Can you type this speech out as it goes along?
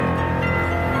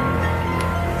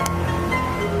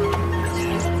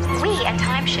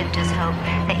Timeshifters hope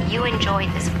that you enjoyed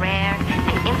this rare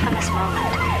and infamous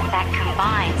moment that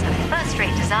combines a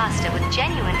first-rate disaster with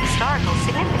genuine historical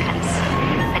significance.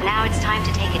 But now it's time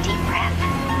to take a deep breath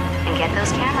and get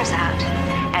those cameras out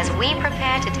as we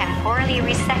prepare to temporally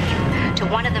reset you to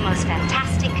one of the most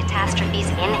fantastic catastrophes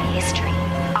in history.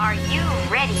 Are you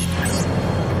ready?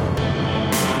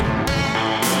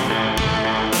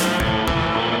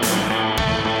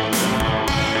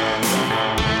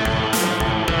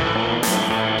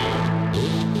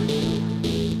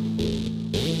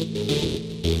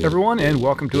 Everyone, and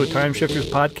welcome to a Time Shifters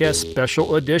Podcast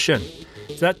Special Edition.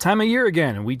 It's that time of year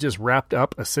again, and we just wrapped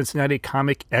up a Cincinnati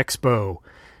Comic Expo.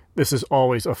 This is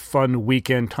always a fun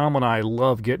weekend. Tom and I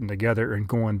love getting together and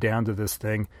going down to this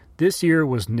thing. This year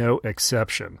was no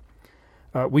exception.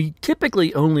 We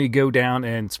typically only go down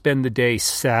and spend the day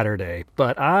Saturday,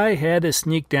 but I had to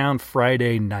sneak down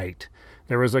Friday night.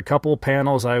 There was a couple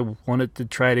panels I wanted to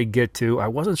try to get to. I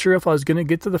wasn't sure if I was going to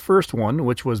get to the first one,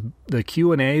 which was the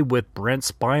Q&A with Brent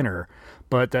Spiner.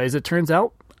 But as it turns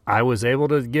out, I was able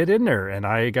to get in there, and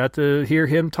I got to hear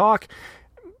him talk.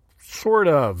 Sort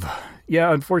of.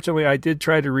 Yeah, unfortunately, I did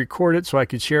try to record it so I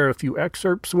could share a few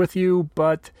excerpts with you,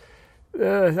 but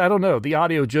I don't know. The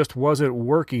audio just wasn't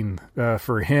working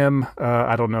for him.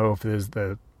 I don't know if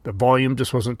the volume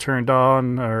just wasn't turned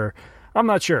on, or I'm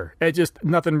not sure. It just,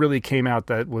 nothing really came out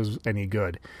that was any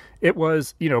good. It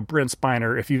was, Brent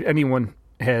Spiner. If anyone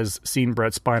has seen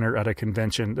Brent Spiner at a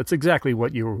convention, that's exactly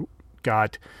what you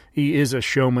got. He is a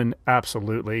showman,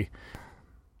 absolutely.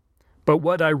 But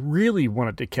what I really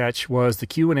wanted to catch was the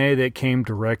Q&A that came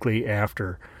directly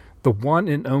after. The one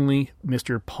and only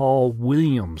Mr. Paul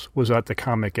Williams was at the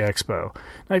Comic Expo.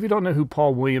 Now, if you don't know who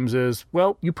Paul Williams is,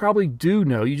 well, you probably do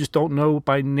know. You just don't know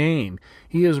by name.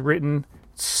 He has written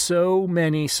so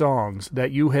many songs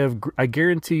that you have, I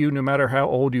guarantee you, no matter how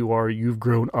old you are, you've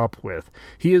grown up with.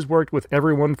 He has worked with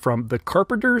everyone from the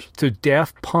Carpenters to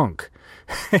Daft Punk.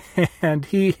 And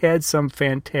he had some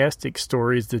fantastic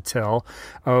stories to tell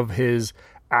of his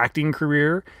acting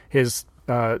career, his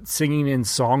singing and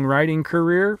songwriting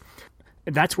career.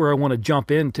 And that's where I want to jump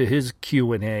into his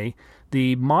Q&A.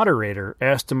 The moderator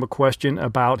asked him a question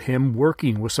about him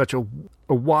working with such a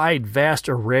wide, vast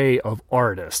array of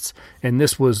artists. And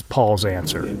this was Paul's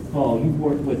answer. Paul, you've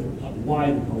worked with a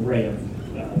wide array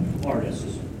of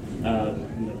artists.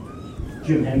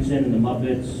 Jim Henson and the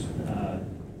Muppets,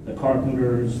 the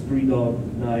Carpenters, Three Dog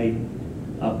Night,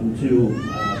 up into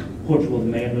Portugal the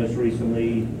Madness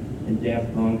recently, and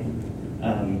Daft Punk.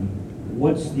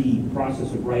 What's the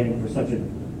process of writing for such a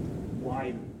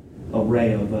wide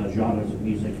array of genres of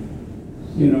music?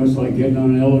 It's like getting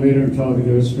on an elevator and talking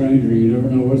to a stranger. You never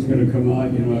know what's going to come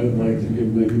out. Like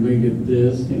you may get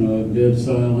this, dead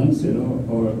silence,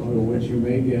 or what you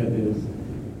may get is,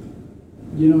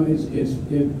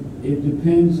 it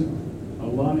depends a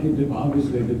lot.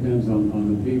 Obviously it depends on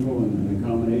the people and the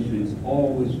combination. It's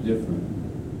always different.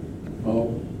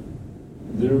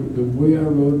 The way I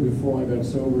wrote before I got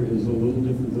sober is a little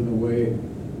different than the way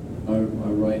I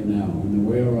write now. And the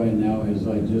way I write now is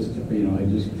I just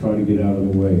try to get out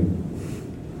of the way.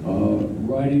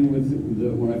 Writing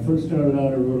when I first started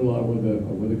out, I wrote a lot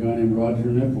with a guy named Roger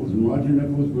Nichols, and Roger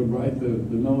Nichols would write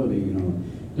the melody,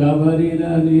 da ba dee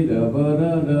da dee da ba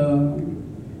da da.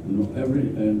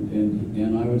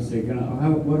 And I would say,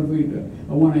 what if we?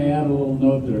 I want to add a little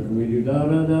note there. Can we do da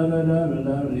da da da da da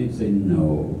da? And he'd say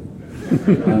no. I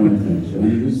don't think so.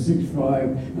 And he was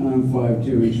 6'5", and I'm 5'2",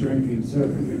 and shrinking, so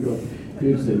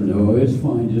he'd say, no, it's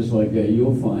fine, just like that,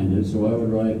 you'll find it. So I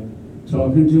would write,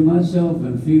 talking to myself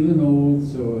and feeling old.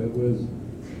 So it was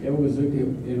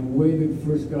in a way, the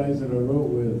first guys that I wrote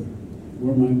with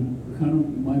were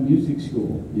my music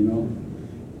school,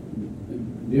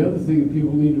 The other thing that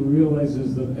people need to realize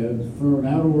is that for an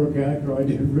out-of-work actor, I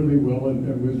did really well and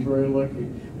was very lucky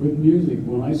with music.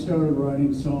 When I started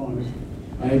writing songs,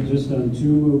 I had just done 2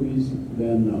 movies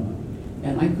then,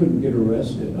 and I couldn't get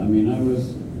arrested. I mean, I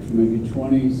was maybe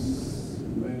 27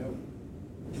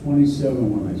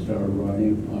 when I started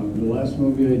writing. The last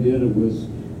movie I did, it was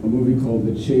a movie called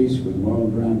The Chase with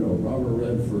Marlon Brando, Robert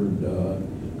Redford,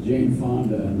 Jane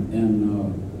Fonda, and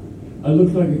I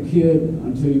looked like a kid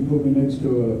until you put me next to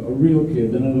a real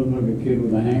kid. Then I looked like a kid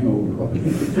with a hangover.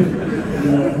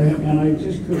 And I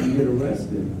just couldn't get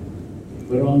arrested.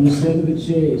 But on the set of The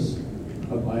Chase,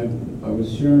 I was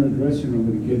sharing a dressing room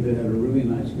with a kid that had a really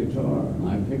nice guitar. And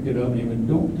I picked it up and he went,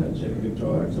 don't touch that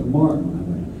guitar, it's a Martin.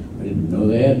 I didn't know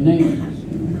they had names.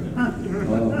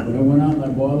 But I went out and I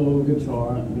bought a little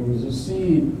guitar. And there was a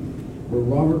scene where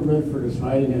Robert Redford is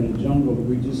hiding in a jungle that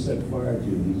we just set fire to,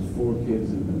 these 4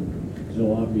 kids in the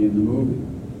jalopy in the movie.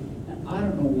 And I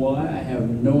don't know why. I have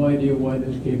no idea why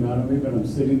this came out of me, but I'm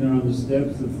sitting there on the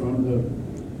steps in front of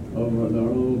our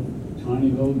little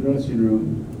tiny little dressing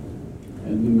room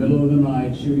in the middle of the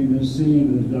night shooting this scene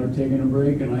and start taking a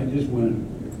break, and I just went,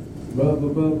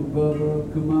 Bubba, Bubba,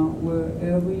 Bubba, come out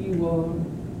wherever you are,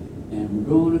 and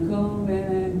we're gonna come in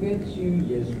and get you.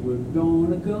 Yes, we're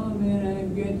gonna come in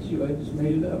and get you. I just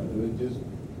made it up. It was just,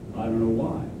 I don't know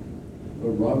why.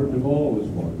 But Robert Duvall was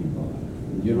walking by.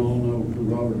 You all know who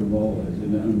Robert Duvall is,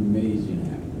 an amazing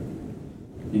actor.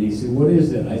 And he said, what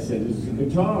is it? I said, it's a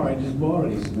guitar. I just bought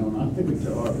it. He said, no, not the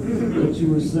guitar. What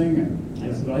you were singing.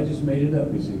 I said, I just made it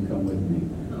up. He said, come with me.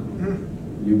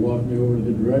 You walked me over to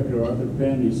the director, Arthur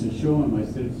Penn. He said, show him. I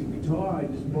said, it's a guitar. I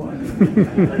just bought it.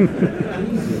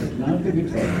 Jesus, not the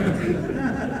guitar.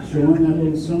 Show him that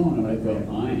little song. And I thought,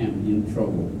 I am in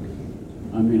trouble.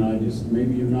 I mean,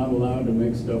 maybe you're not allowed to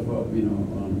make stuff up,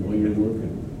 while you're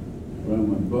working. But I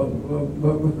went,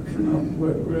 Bubba, come on,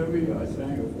 wherever you are. I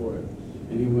sang it for it.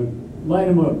 And he went, light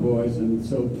them up, boys. And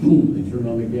so, boom, they turned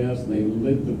on the gas and they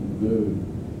lit the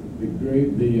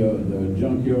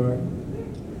junkyard.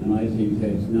 And he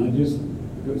said, now just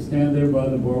go stand there by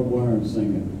the barbed wire and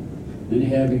sing it. Then he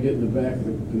had to get in the back of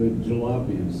the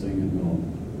jalopy and sing it and all.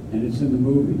 And it's in the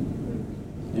movie.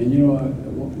 And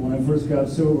when I first got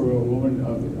sober, a woman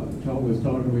was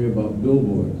talking to me about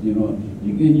billboards.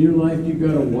 In your life, you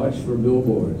got to watch for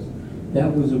billboards.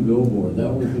 That was a billboard. That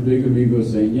was the big amigo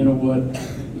saying, you know what,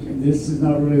 this is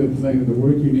not really the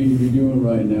work you need to be doing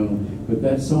right now, but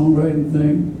that songwriting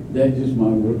thing, that just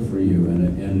might work for you.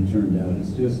 And it turned out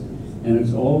and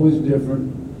it's always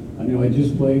different. I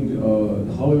just played the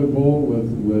Hollywood Bowl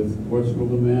with Portugal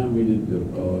the Man. We did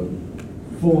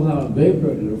Full House. They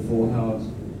did a Full House.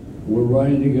 We're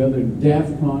writing together.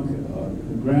 Daft Punk,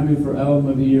 Grammy for Album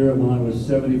of the Year when I was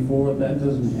 74. That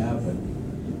doesn't happen.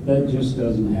 That just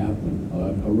doesn't happen.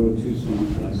 I wrote 2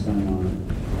 songs and I sang on it.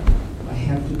 I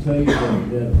have to tell you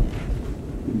that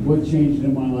what changed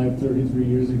in my life 33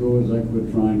 years ago is I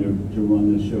quit trying to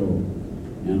run the show.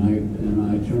 And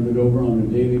I turned it over on a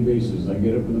daily basis. I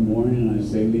get up in the morning and I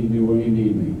say, lead me where you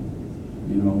need me.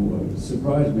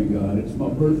 Surprise me, God. It's my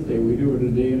birthday. We do it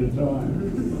a day at a time.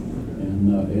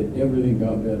 And everything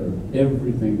got better.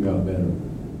 Everything got better.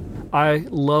 I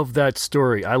love that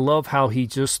story. I love how he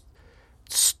just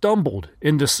stumbled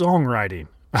into songwriting.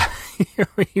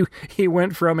 He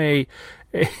went from a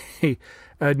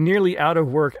nearly out of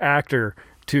work actor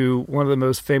to one of the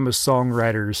most famous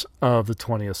songwriters of the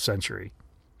 20th century.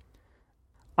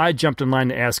 I jumped in line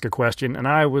to ask a question, and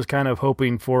I was kind of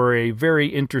hoping for a very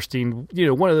interesting,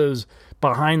 one of those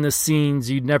behind the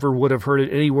scenes, you never would have heard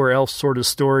it anywhere else sort of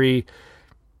story.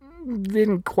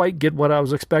 Didn't quite get what I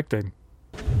was expecting.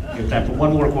 You have time for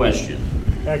one more question.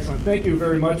 Excellent. Thank you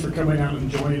very much for coming out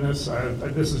and joining us.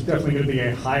 This is definitely going to be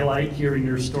a highlight hearing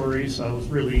your story, so I was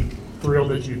really thrilled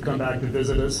that you've come back to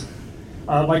visit us.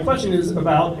 My question is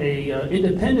about a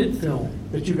independent film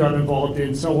that you got involved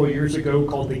in several years ago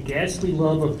called The Ghastly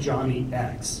Love of Johnny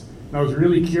X. And I was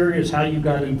really curious how you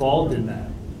got involved in that.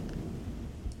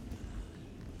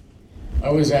 I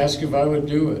was asked if I would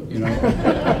do it, and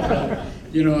I've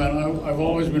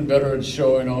always been better at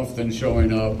showing off than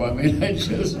showing up. I mean, I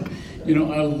just, I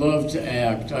love to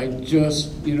act.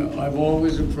 I've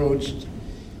always approached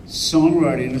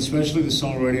songwriting, especially the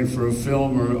songwriting for a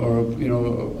film or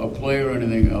a play or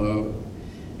anything.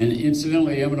 And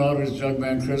incidentally, Emmett Otter's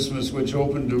Jugman Christmas, which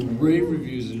opened to rave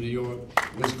reviews in New York,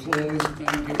 was closed,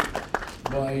 thank you,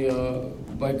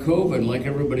 by COVID, like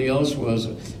everybody else was.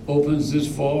 Opens this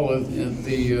fall at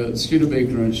the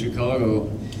Studebaker in Chicago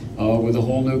with a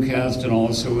whole new cast and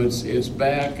all. So it's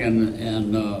back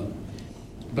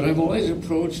but I've always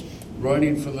approached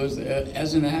writing for those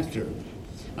as an actor.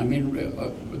 I mean,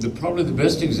 probably the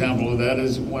best example of that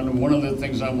is one of the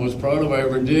things I'm most proud of I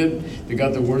ever did, that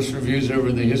got the worst reviews ever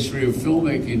in the history of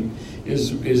filmmaking,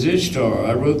 is Ishtar.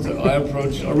 I wrote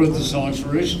the songs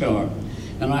for Ishtar,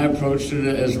 and I approached it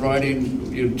as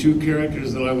writing 2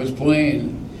 characters that I was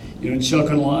playing, Chuck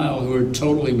and Lyle, who are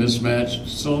totally mismatched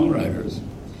songwriters,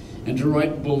 and to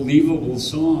write believable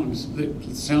songs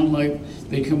that sound like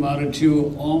they come out of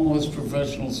 2 almost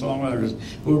professional songwriters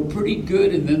who are pretty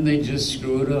good, and then they just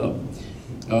screw it up.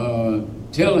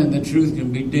 Telling the truth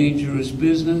can be dangerous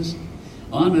business.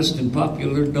 Honest and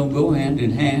popular don't go hand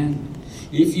in hand.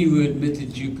 If you admit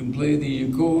that you can play the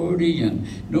accordion,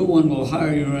 no one will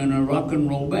hire you in a rock and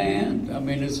roll band. I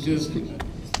mean, it's just...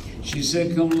 She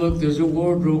said, come look, there's a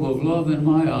wardrobe of love in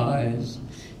my eyes.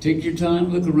 Take your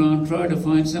time, look around, try to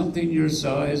find something your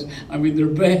size. I mean, they're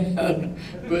bad,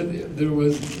 but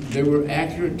they were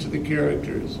accurate to the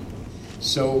characters.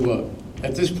 So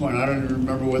at this point, I don't even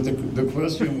remember what the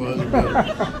question was,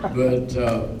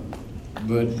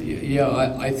 but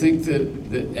yeah, I think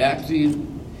that acting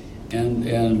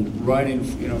and writing,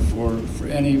 for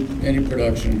any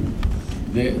production,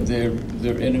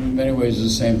 they're in many ways the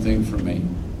same thing for me.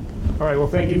 All right, well,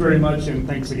 thank you very much, and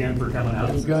thanks again for coming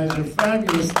out. You guys are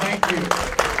fabulous. Thank you.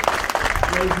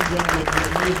 Ladies and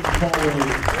gentlemen, Paul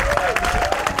Williams.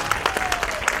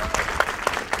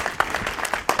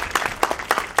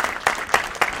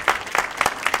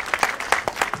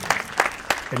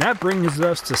 And that brings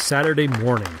us to Saturday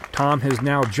morning. Tom has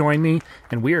now joined me,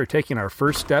 and we are taking our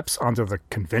first steps onto the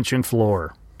convention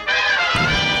floor.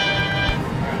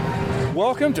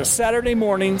 Welcome to Saturday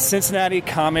morning Cincinnati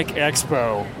Comic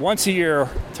Expo. Once a year,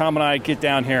 Tom and I get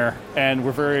down here, and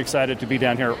we're very excited to be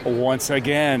down here once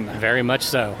again. Very much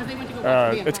so.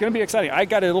 It's going to be exciting. I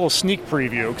got a little sneak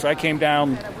preview because I came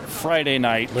down Friday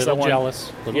night. Little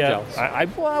jealous. I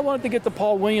wanted to get the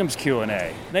Paul Williams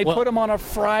Q&A. They put him on a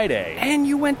Friday. And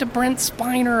you went to Brent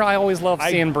Spiner. I always love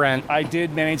seeing Brent. I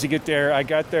did manage to get there. I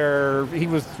got there. He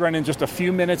was running just a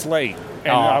few minutes late.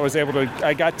 And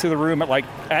I got to the room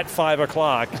at 5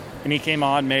 o'clock, and he came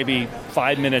on maybe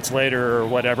 5 minutes later or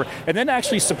whatever. And then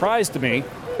actually surprised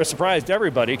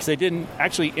everybody because they didn't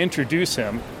actually introduce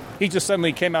him. He just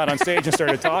suddenly came out on stage and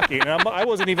started talking. And I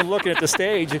wasn't even looking at the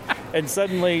stage. And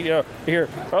suddenly, here,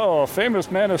 famous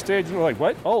man of stage. And we're like,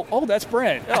 what? Oh, that's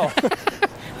Brent. Oh.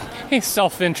 His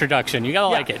self-introduction. You got to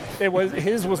like it.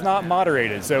 His was not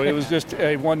moderated, so it was just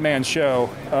a one-man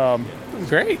show.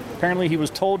 Great. Apparently, he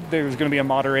was told there was going to be a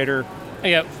moderator.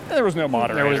 Yep. There was no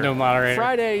moderator.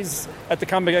 Fridays at the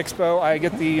Comic Expo, I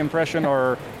get the impression,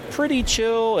 are pretty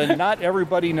chill, and not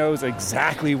everybody knows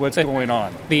exactly what's going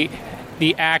on.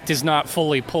 The act is not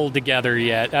fully pulled together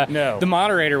yet. No. The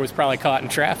moderator was probably caught in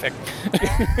traffic.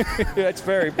 That's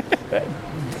very...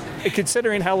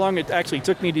 Considering how long it actually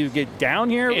took me to get down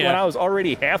here when I was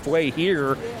already halfway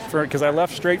here because I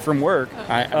left straight from work,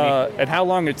 and how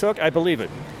long it took, I believe it.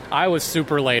 I was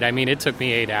super late. I mean, it took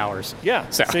me 8 hours. Yeah,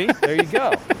 so. See? There you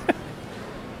go.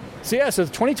 So the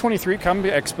 2023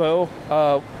 Comic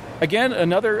Expo... Again,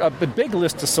 a big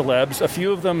list of celebs. A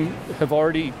few of them have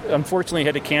already, unfortunately,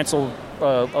 had to cancel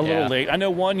a little late. I know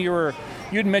one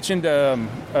you'd mentioned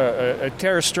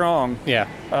Tara Strong.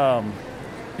 Yeah.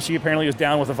 She apparently was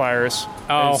down with a virus,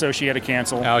 and so she had to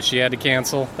cancel. Oh, she had to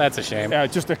cancel? That's a shame.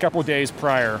 Just a couple of days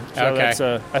prior. So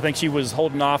okay. I think she was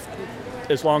holding off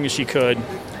as long as she could.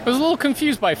 I was a little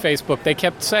confused by Facebook. They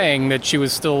kept saying that she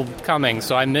was still coming,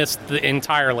 so I missed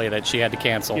entirely that she had to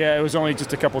cancel. Yeah, it was only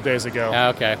just a couple days ago.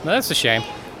 Okay, well, that's a shame.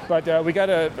 But we got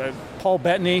a Paul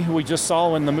Bettany, who we just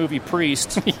saw in the movie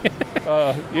Priest.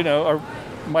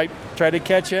 Might try to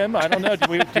catch him. I don't know.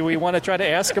 Do we want to try to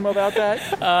ask him about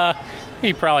that?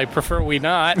 He'd probably prefer we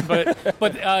not.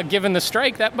 But given the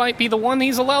strike, that might be the one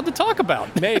he's allowed to talk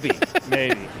about. Maybe.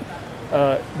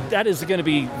 That is going to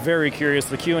be very curious,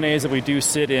 the Q&As that we do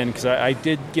sit in, because I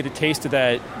did get a taste of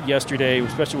that yesterday,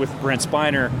 especially with Brent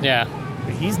Spiner. Yeah.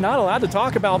 He's not allowed to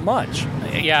talk about much.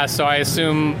 Yeah, so I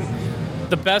assume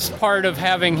the best part of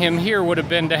having him here would have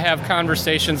been to have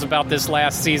conversations about this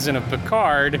last season of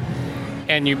Picard,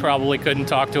 and you probably couldn't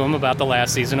talk to him about the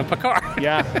last season of Picard.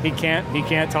 Yeah, he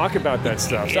can't talk about that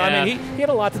stuff. So, Yeah. I mean, he had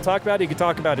a lot to talk about. He could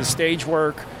talk about his stage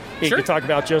work. He could talk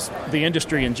about just the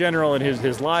industry in general and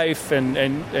his life,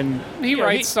 and he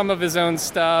writes some of his own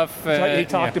stuff. He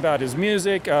talked about his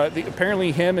music.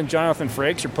 Apparently, him and Jonathan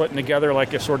Frakes are putting together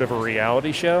like a sort of a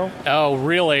reality show. Oh,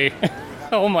 really?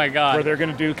 Oh my God! Where they're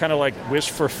going to do kind of like wish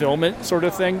fulfillment sort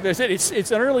of thing. They said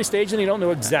it's an early stage and you don't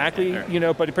know exactly,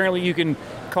 but apparently you can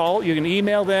call, you can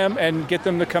email them and get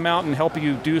them to come out and help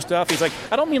you do stuff. He's like,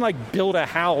 I don't mean like build a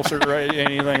house or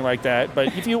anything like that, but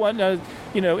if you want to,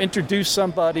 introduce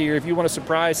somebody, or if you want to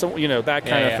surprise someone, that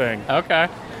kind of thing. Okay.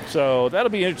 So that'll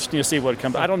be interesting to see what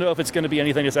comes. I don't know if it's going to be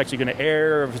anything that's actually going to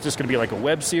air, or if it's just going to be like a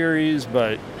web series,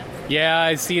 but... Yeah,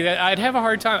 I see that. I'd have a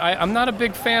hard time. I'm not a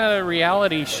big fan of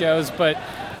reality shows, but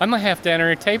I might have to enter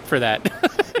a tape for that.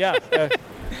 Yeah.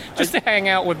 Just to hang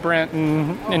out with Brent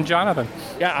and Jonathan.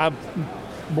 Yeah,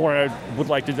 I would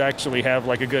like to actually have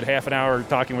like a good half an hour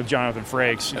talking with Jonathan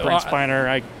Frakes. Brent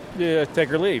Spiner,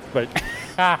 take or leave, but...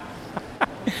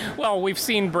 Well, we've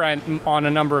seen Brent on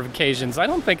a number of occasions. I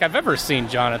don't think I've ever seen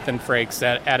Jonathan Frakes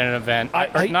at an event.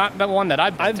 Not the one that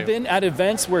I've been to. I've been at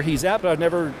events where he's at, but I've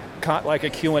never caught like a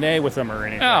Q&A with him or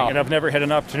anything. Oh. And I've never had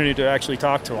an opportunity to actually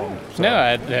talk to him. So.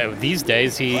 No, these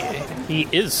days he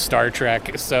is Star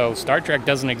Trek, so Star Trek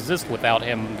doesn't exist without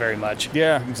him very much.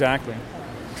 Yeah, exactly.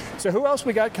 So who else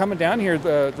we got coming down here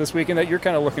this weekend that you're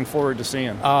kind of looking forward to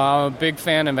seeing? Big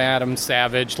fan of Adam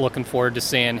Savage. Looking forward to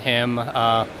seeing him.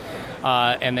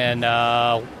 And then,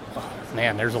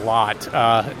 man, there's a lot.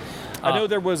 I know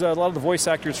there was a lot of the voice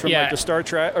actors from yeah. like the Star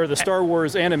Trek or the Star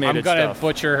Wars animated I'm going to stuff.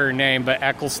 butcher her name, but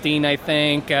Eccleston, I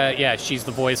think. Yeah, she's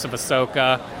the voice of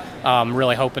Ahsoka.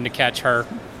 Really hoping to catch her.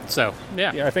 So,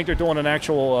 yeah. Yeah, I think they're doing an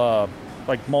actual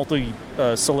like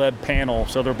multi-celeb panel,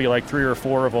 so there'll be like 3 or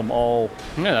 4 of them all.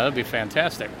 Yeah, that would be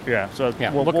fantastic. Yeah, so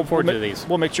Yeah, looking forward to these.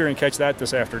 We'll make sure and catch that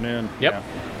this afternoon. Yep.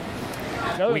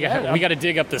 Yeah. We got to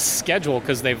dig up the schedule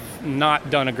because they've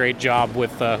not done a great job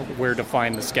with where to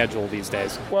find the schedule these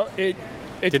days. Well, Did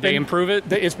they improve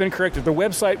it? It's been corrected. The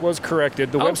website was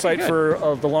corrected. The website good.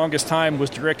 for the longest time was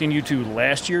directing you to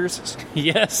last year's.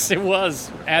 Yes, it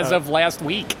was, as of last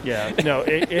week. Yeah, no,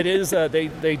 it is.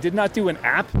 They did not do an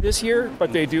app this year,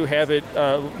 but they do have it.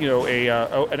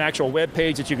 An actual web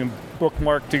page that you can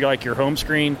bookmark to like your home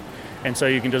screen. And so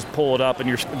you can just pull it up,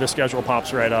 and the schedule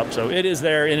pops right up. So it is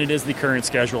there, and it is the current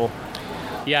schedule.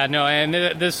 Yeah, no, and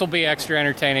this will be extra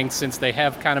entertaining since they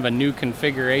have kind of a new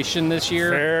configuration this year.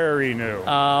 Very new.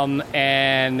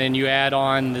 And then you add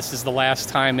on, this is the last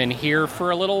time in here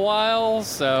for a little while,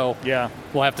 so yeah,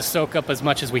 we'll have to soak up as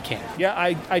much as we can. Yeah,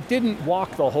 I didn't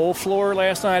walk the whole floor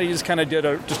last night. I just kind of did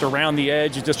just around the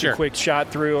edge, just Sure. a quick shot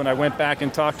through, and I went back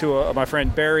and talked to my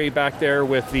friend Barry back there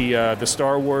with the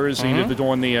Star Wars. Mm-hmm. He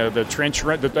did the trench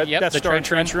run, that Star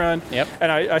trench run. Yep.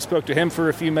 And I spoke to him for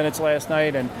a few minutes last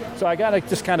night, and so I got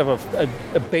just kind of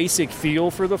a basic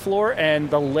feel for the floor, and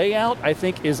the layout I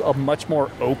think is a much more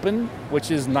open,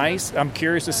 which is nice. I'm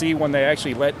curious to see when they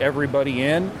actually let everybody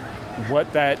in,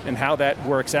 what that and how that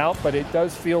works out, but it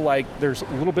does feel like there's a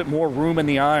little bit more room in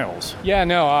the aisles. Yeah,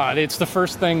 no, it's the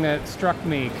first thing that struck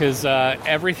me because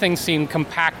everything seemed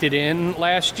compacted in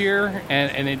last year,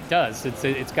 and it does.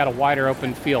 It's got a wider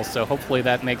open feel, so hopefully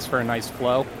that makes for a nice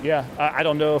flow. Yeah, I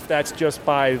don't know if that's just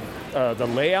by the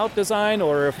layout design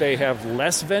or if they have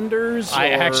less vendors.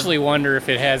 I actually wonder if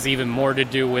it has even more to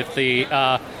do with the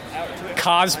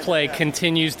cosplay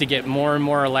continues to get more and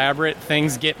more elaborate.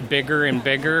 Things get bigger and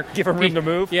bigger. Give them room to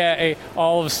move? Yeah,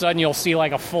 all of a sudden you'll see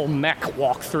like a full mech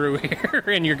walk through here,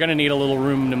 and you're going to need a little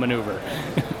room to maneuver.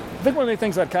 I think one of the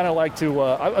things I'd kind of like to,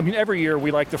 every year we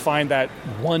like to find that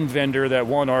one vendor, that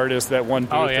one artist, that one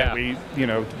booth that we,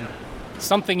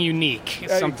 something unique,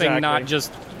 something exactly. Not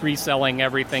just reselling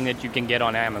everything that you can get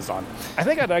on Amazon. I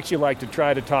think I'd actually like to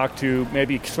try to talk to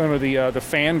maybe some of the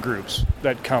fan groups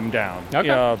that come down. Okay.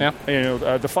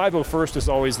 The 501st is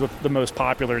always the most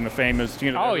popular and the famous.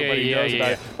 Everybody knows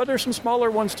about it. But there's some smaller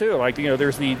ones too. Like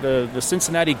there's the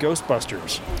Cincinnati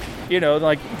Ghostbusters.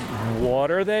 Like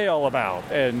what are they all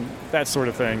about and that sort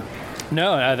of thing.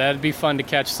 No, that'd be fun to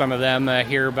catch some of them.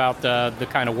 Hear about the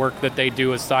kind of work that they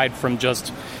do aside from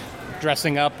just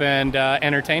dressing up and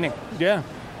entertaining. Yeah.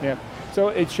 So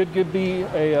it should be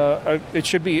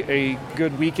a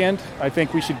good weekend. I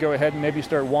think we should go ahead and maybe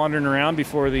start wandering around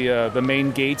before the main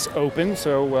gates open.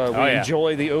 So we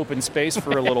enjoy the open space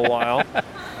for a little while,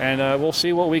 and we'll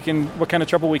see what kind of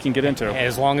trouble we can get into.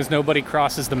 As long as nobody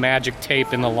crosses the magic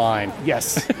tape in the line.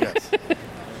 Yes.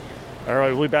 All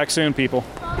right, we'll be back soon, people.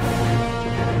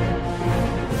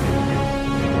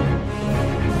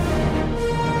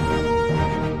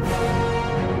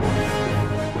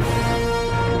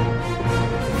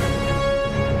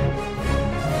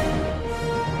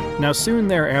 Now, soon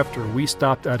thereafter, we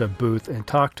stopped at a booth and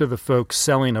talked to the folks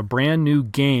selling a brand new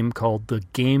game called the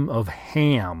Game of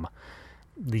Ham.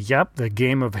 The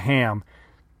Game of Ham.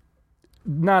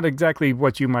 Not exactly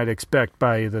what you might expect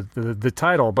by the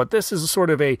title, but this is sort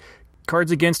of a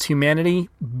Cards Against Humanity,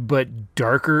 but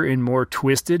darker and more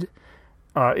twisted.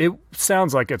 It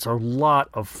sounds like it's a lot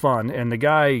of fun, and the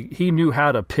guy, he knew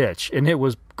how to pitch, and it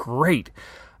was great.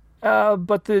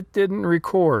 But it didn't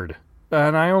record.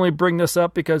 And I only bring this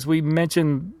up because we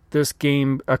mentioned this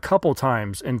game a couple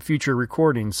times in future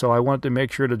recordings, so I wanted to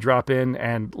make sure to drop in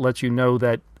and let you know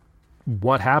that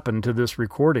what happened to this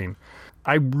recording.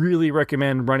 I really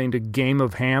recommend running to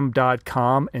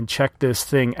gameofham.com and check this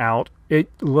thing out. It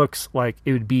looks like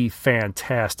it would be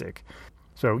fantastic.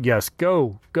 So yes,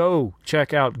 go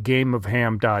check out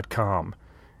gameofham.com.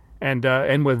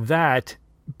 And with that,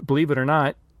 believe it or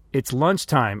not, it's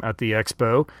lunchtime at the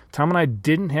Expo. Tom and I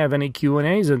didn't have any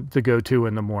Q&As to go to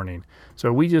in the morning.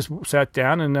 So we just sat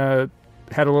down and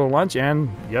had a little lunch, and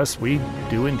yes, we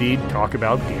do indeed talk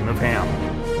about Game of Ham.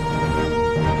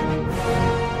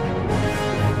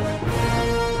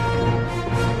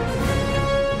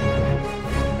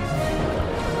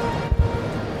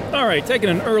 All right, taking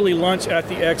an early lunch at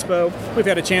the Expo. We've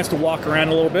had a chance to walk around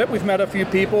a little bit. We've met a few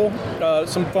people,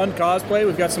 some fun cosplay.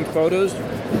 We've got some photos.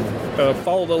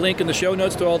 Follow the link in the show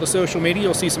notes to all the social media.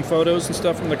 You'll see some photos and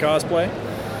stuff from the cosplay.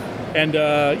 And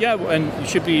and you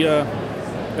should be.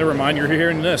 Never mind, you're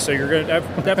hearing this, so you're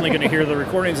definitely going to hear the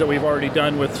recordings that we've already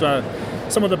done with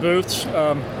some of the booths.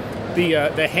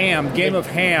 The ham, Game of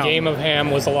Ham. Game of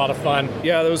Ham was a lot of fun.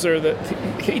 Yeah, those are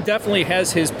he definitely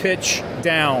has his pitch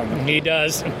down. He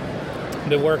does.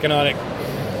 Been working on it.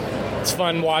 It's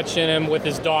fun watching him with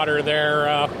his daughter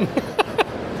there.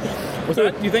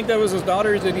 You think that was his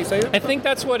daughter? Did he say that? I think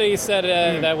that's what he said.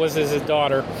 That was his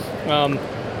daughter.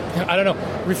 I don't know.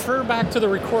 Refer back to the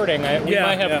recording. We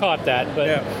might have caught that,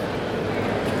 but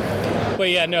but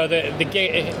yeah, no. The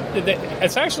game.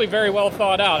 It's actually very well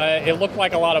thought out. It looked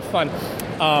like a lot of fun.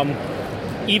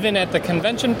 Even at the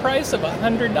convention price of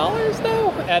 $100,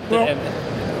 though.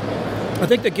 I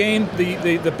think the game,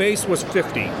 the base was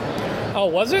 $50. Oh,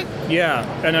 was it? Yeah,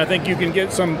 and I think you can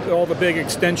get all the big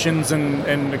extensions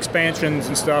and expansions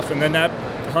and stuff, and then that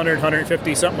 100,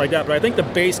 150, something like that. But I think the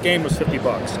base game was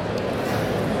 $50.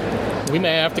 We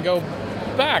may have to go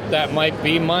back. That might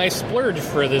be my splurge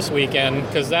for this weekend,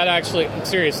 because that actually,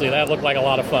 seriously, that looked like a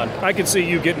lot of fun. I could see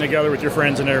you getting together with your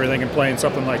friends and everything and playing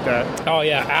something like that. Oh,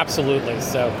 yeah, absolutely.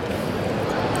 So,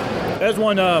 there's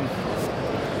one,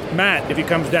 Matt, if he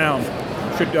comes down,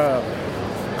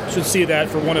 should see that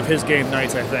for one of his game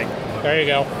nights, I think. There you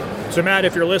go. So, Matt,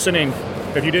 if you're listening,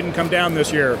 if you didn't come down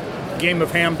this year,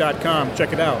 gameofham.com,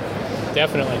 check it out.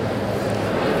 Definitely.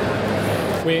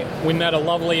 We met a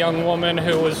lovely young woman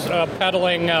who was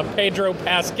peddling Pedro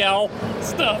Pascal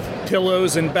stuff.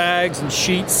 Pillows and bags and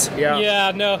sheets. Yeah.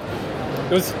 Yeah, no.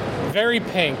 It was very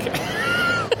pink.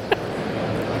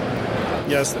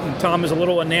 Yes, and Tom is a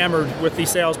little enamored with the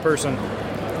salesperson.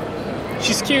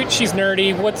 She's cute, she's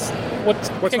nerdy. What's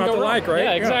not to like, right?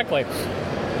 Yeah, exactly.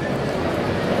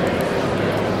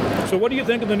 So what do you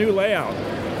think of the new layout?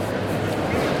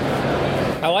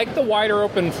 I like the wider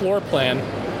open floor plan.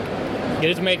 It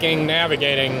is making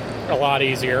navigating a lot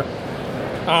easier.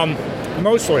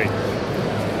 Mostly.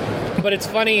 But it's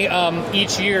funny,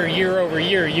 each year over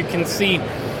year, you can see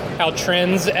how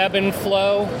trends ebb and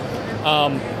flow.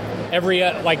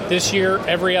 Like this year,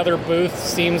 every other booth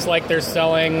seems like they're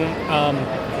selling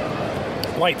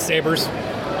lightsabers,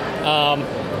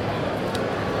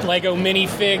 Lego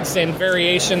minifigs, and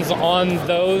variations on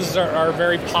those are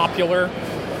very popular.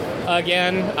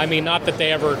 Again, I mean, not that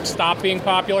they ever stop being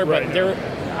popular, but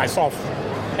I saw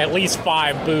at least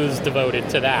 5 booths devoted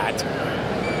to that.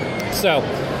 So,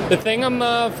 the thing I'm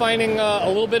finding a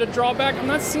little bit of drawback, I'm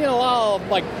not seeing a lot of,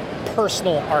 like,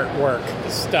 personal artwork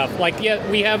stuff. Like,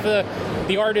 we have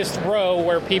the artist row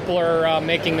where people are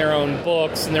making their own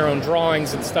books and their own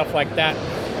drawings and stuff like that.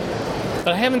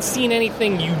 But I haven't seen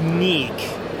anything unique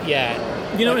yet.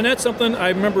 You know, and that's something I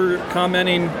remember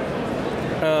commenting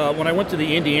when I went to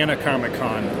the Indiana Comic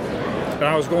Con, and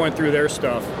I was going through their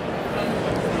stuff.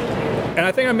 And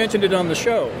I think I mentioned it on the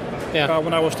show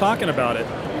when I was talking about it.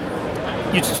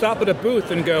 You'd stop at a booth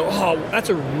and go, oh, that's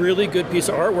a really good piece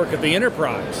of artwork at the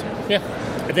Enterprise. Yeah.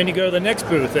 And then you go to the next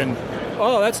booth and,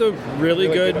 oh, that's a really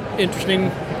good, interesting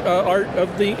art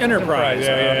of the Enterprise.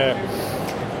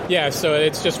 Yeah, so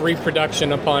it's just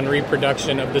reproduction upon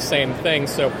reproduction of the same thing.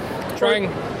 So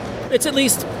it's at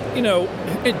least,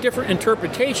 different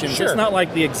interpretations. Sure. It's not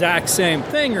like the exact same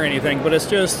thing or anything, but it's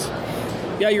just,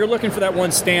 you're looking for that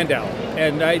one standout.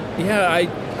 And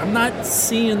I'm not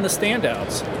seeing the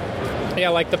standouts. Yeah,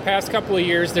 like the past couple of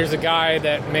years, there's a guy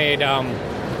that made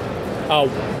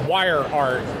wire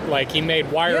art. Like, he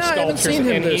made wire sculptures,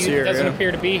 and he doesn't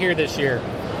appear to be here this year.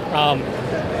 I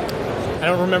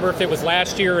don't remember if it was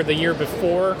last year or the year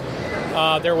before.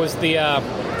 There was the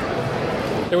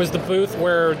booth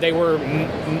where they were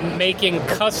making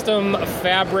custom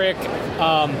fabric,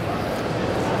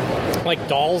 like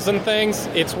dolls and things.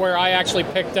 It's where I actually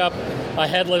picked up a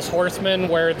headless horseman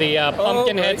where the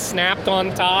pumpkin head snapped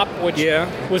on top, which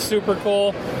was super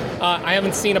cool. I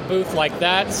haven't seen a booth like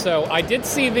that, so I did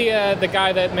see the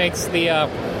guy that makes the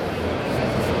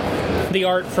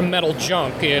art from metal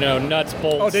junk, nuts,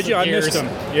 bolts. Oh, did you? Gears. I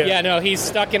missed him. Yeah, no, he's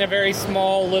stuck in a very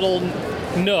small little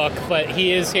nook, but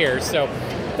he is here. So,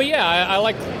 but yeah, I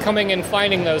like coming and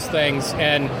finding those things,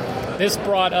 and this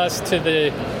brought us to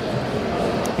the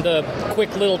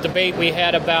quick little debate we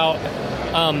had about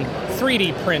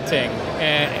 3D printing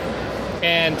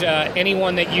and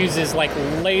anyone that uses like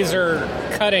laser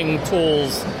cutting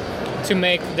tools to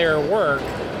make their work.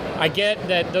 I get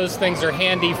that those things are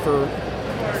handy for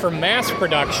mass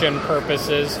production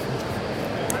purposes,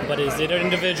 but is it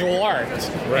individual art?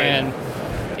 Right. And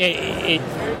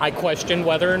I question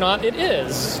whether or not it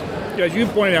is. Yeah, as you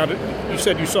pointed out, you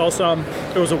said you saw some.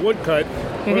 It was a woodcut.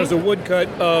 Mm-hmm. It was a woodcut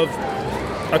of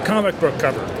a comic book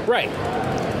cover. Right.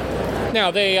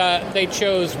 Now, they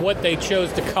chose what they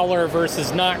chose to color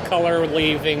versus not color,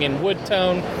 leaving in wood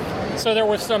tone. So there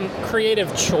were some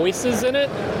creative choices in it,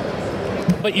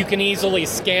 but you can easily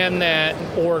scan that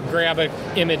or grab an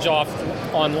image off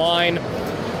online,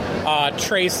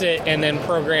 trace it, and then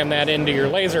program that into your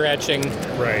laser etching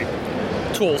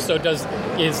tool. So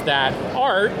is that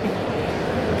art,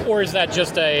 or is that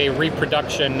just a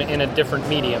reproduction in a different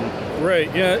medium?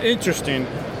 Right, yeah, interesting.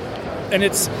 And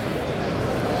it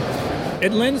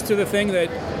lends to the thing that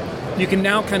you can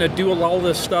now kind of do all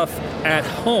this stuff at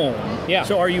home. Yeah.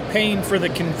 So are you paying for the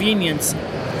convenience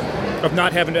of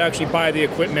not having to actually buy the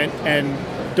equipment and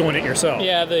doing it yourself?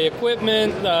 Yeah, the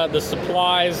equipment, the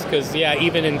supplies, because,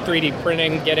 even in 3D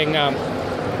printing, getting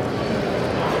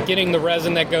the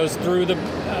resin that goes through the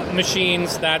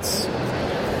machines, that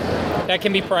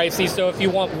can be pricey. So if you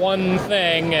want one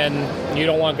thing and you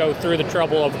don't want to go through the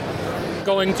trouble of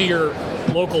going to your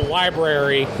local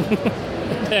library,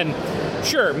 then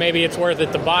sure, maybe it's worth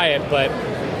it to buy it, but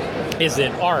is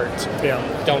it art? Yeah.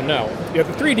 Don't know. Yeah,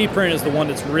 the 3D print is the one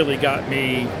that's really got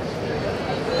me,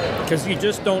 because you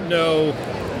just don't know,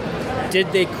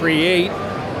 did they create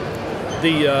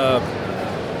the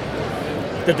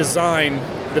design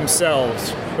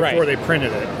themselves before they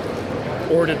printed it?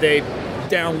 Or did they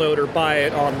download or buy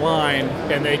it online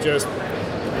and they just,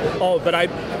 but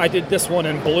I did this one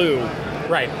in blue.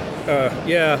 Right.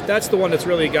 Yeah, that's the one that's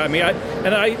really got me.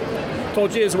 I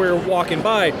told you as we were walking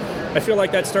by, I feel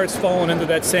like that starts falling into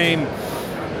that same,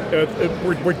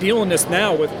 we're dealing this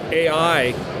now with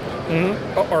AI,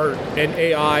 art and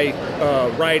AI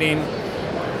writing,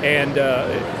 and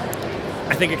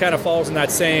I think it kind of falls in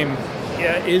that same,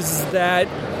 is that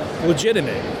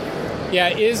legitimate? Yeah,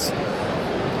 is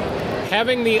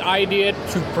having the idea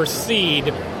to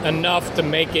proceed enough to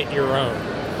make it your own.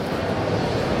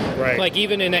 Right. Like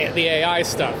even in the AI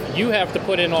stuff, you have to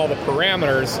put in all the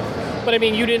parameters, but I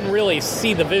mean, you didn't really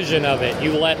see the vision of it.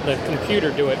 You let the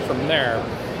computer do it from there.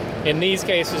 In these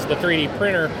cases, the 3D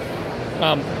printer.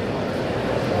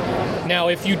 Now,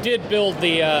 if you did build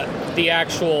the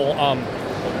actual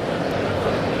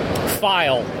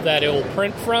file that it will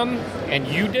print from, and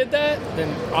you did that,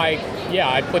 then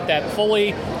I put that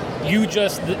fully. You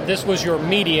just this was your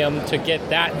medium to get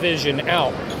that vision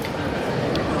out.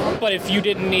 But if you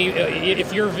didn't need,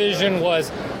 if your vision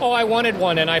was, I wanted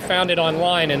one and I found it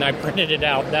online and I printed it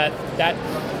out, that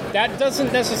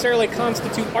doesn't necessarily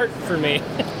constitute art for me.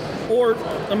 Or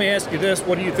let me ask you this: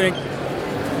 what do you think?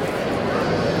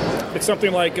 It's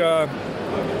something like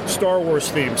Star Wars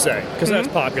theme, say, because that's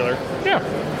popular. Yeah.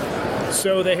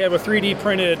 So they have a 3D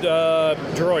printed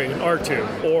droid, an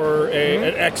R2, or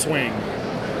an X-wing.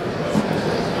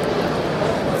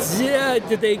 Yeah,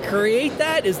 did they create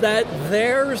that? Is that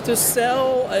theirs to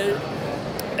sell?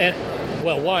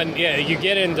 You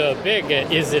get into big,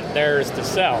 is it theirs to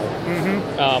sell?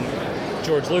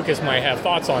 George Lucas might have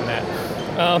thoughts on that.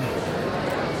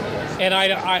 And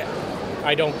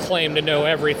I don't claim to know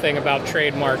everything about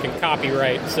trademark and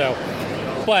copyright,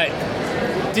 but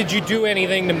did you do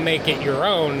anything to make it your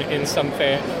own in some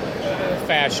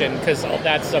fashion? Because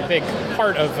that's a big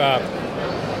part of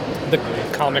the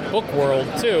comic book world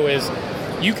too, is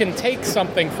you can take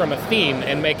something from a theme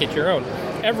and make it your own.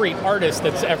 Every artist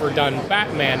that's ever done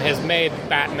Batman has made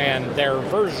Batman their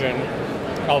version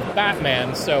of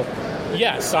Batman. So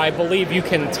yes, I believe you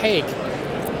can take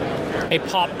a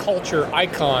pop culture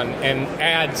icon and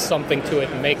add something to it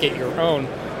and make it your own.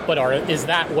 But is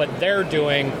that what they're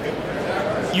doing?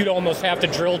 You'd almost have to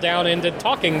drill down into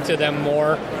talking to them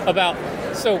more about,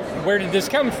 so where did this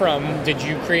come from? Did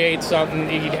you create something?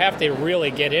 You'd have to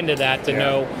really get into that to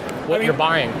know what you're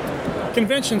buying.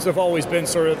 Conventions have always been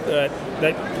sort of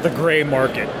the gray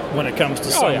market when it comes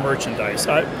to some merchandise.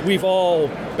 We've all,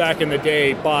 back in the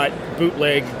day, bought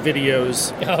bootleg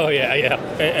videos.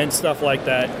 And stuff like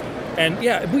that. And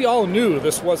we all knew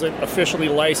this wasn't officially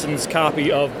licensed copy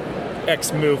of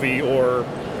X movie or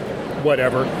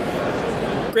whatever.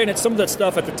 Granted, some of that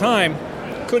stuff at the time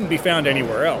couldn't be found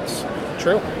anywhere else.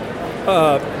 True.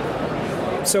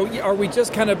 So are we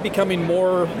just kind of becoming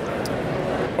more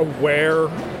aware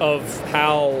of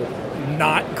how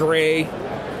not gray,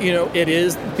 it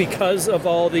is, because of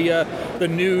all the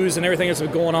news and everything that's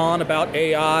been going on about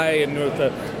AI and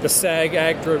the SAG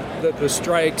Act, the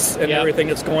strikes and everything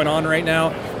that's going on right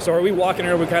now? So are we walking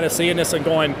around, we kind of seeing this and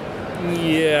going,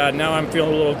 now I'm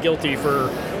feeling a little guilty for...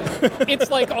 It's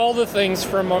like all the things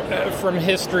from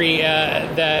history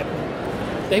that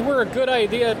they were a good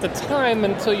idea at the time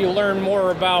until you learn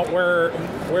more about where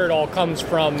it all comes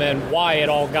from and why it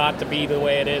all got to be the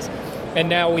way it is. And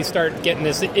now we start getting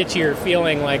this itchier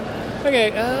feeling like,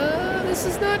 okay, this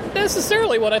is not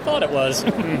necessarily what I thought it was.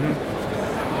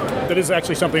 That is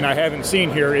actually something I haven't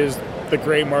seen here is the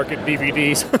gray market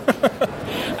DVDs.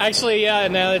 Actually, yeah,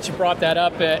 now that you brought that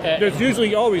up... There's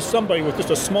usually always somebody with just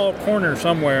a small corner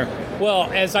somewhere. Well,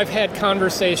 as I've had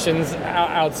conversations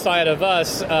outside of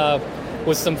us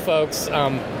with some folks,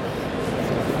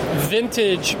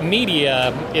 vintage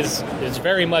media is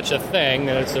very much a thing.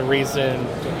 It's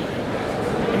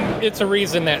a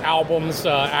reason that albums,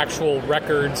 actual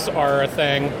records are a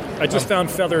thing. I just found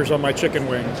feathers on my chicken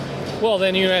wing. Well,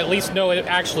 then you at least know it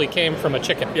actually came from a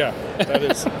chicken. Yeah, that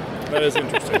is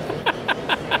interesting.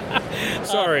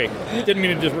 Sorry, didn't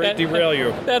mean to derail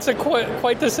you. That's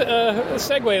quite the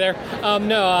segue there.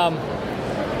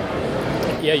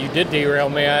 Yeah, you did derail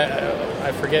me.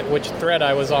 I forget which thread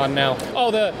I was on now. Oh,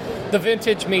 the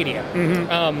vintage media.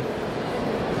 Mm-hmm.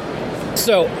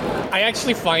 So I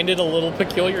actually find it a little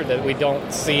peculiar that we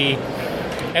don't see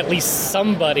at least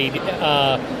somebody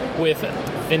with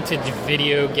vintage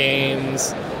video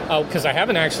games, because I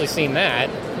haven't actually seen that.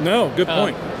 No, good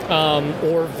point.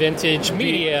 Or vintage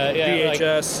media.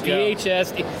 VHS. Like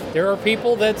VHS. There are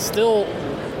people that still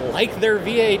like their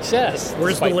VHS.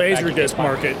 Where's the Laserdisc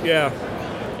market? Yeah.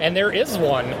 And there is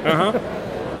one. Uh-huh.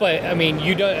 But, I mean,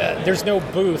 you don't. There's no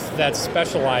booth that's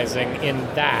specializing in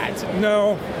that.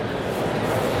 No.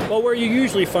 Well, where you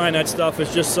usually find that stuff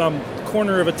is just some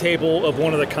corner of a table of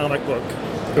one of the comic book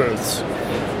booths.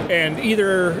 And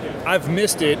either I've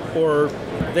missed it or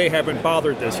they haven't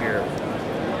bothered this year.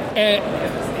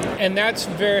 And that's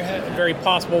very, very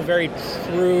possible, very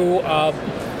true.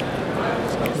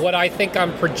 What I think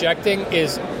I'm projecting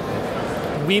is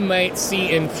we might see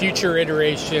in future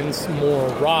iterations more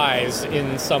rise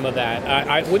in some of that.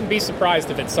 I wouldn't be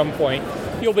surprised if at some point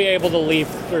you'll be able to leaf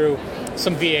through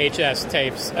some VHS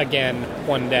tapes again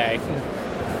one day.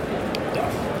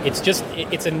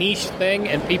 It's a niche thing,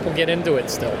 and people get into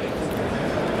it still.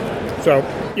 So,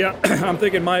 yeah, I'm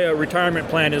thinking my retirement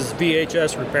plan is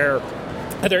VHS repair.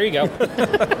 There you go.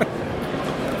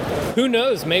 Who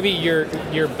knows? Maybe your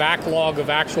backlog of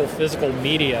actual physical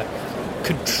media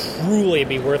could truly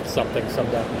be worth something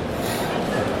someday.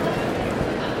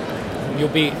 You'll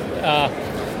be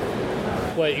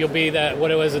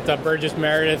the Burgess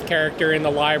Meredith character in the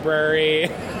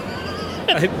library?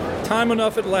 Time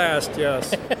enough at last,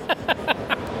 yes.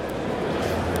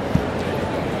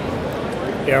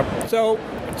 Yeah. So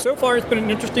far it's been an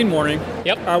interesting morning.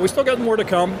 Yep. We still got more to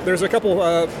come. There's a couple.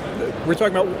 We're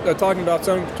talking about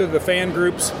some to the fan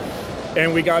groups,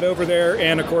 and we got over there,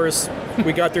 and of course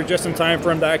we got there just in time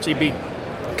for him to actually be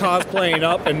cosplaying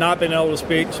up and not been able to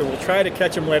speak. So we'll try to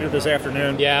catch him later this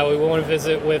afternoon. Yeah, we want to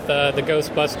visit with the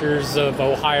Ghostbusters of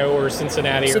Ohio or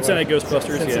Cincinnati. Cincinnati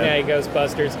Ghostbusters. Cincinnati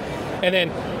Ghostbusters. And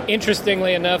then,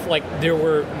 interestingly enough, like there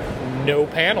were no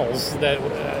panels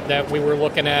that we were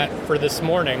looking at for this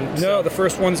morning. No, the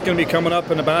first one's going to be coming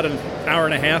up in about an hour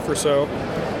and a half or so.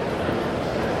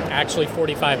 Actually,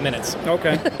 45 minutes.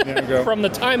 Okay, there you go. From the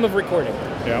time of recording.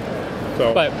 Yeah.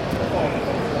 So. But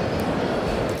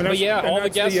yeah, all the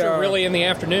guests are really in the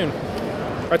afternoon.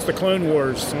 That's the Clone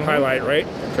Wars highlight, right?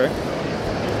 Okay.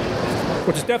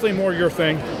 Which is definitely more your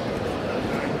thing.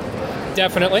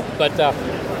 Definitely, but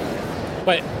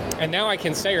and now I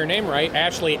can say her name right,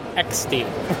 Ashley Eckstein.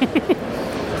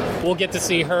 We'll get to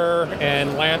see her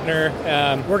and Lantner.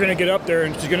 We're going to get up there,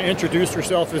 and she's going to introduce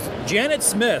herself as Janet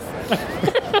Smith.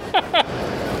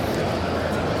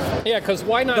 Yeah, because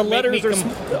why not?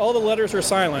 All the letters are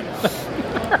silent.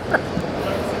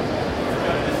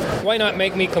 Why not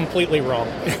make me completely wrong?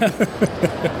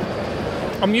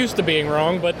 I'm used to being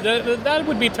wrong, but that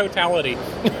would be totality.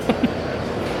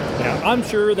 Yeah, I'm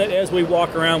sure that as we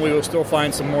walk around, we will still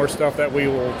find some more stuff that we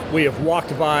have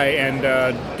walked by and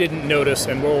didn't notice,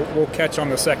 and we'll catch on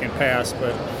the second pass.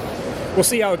 But we'll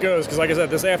see how it goes, because like I said,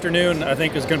 this afternoon I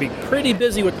think is going to be pretty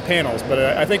busy with the panels, but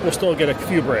I think we'll still get a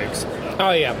few breaks.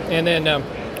 Oh yeah, and then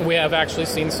we have actually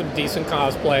seen some decent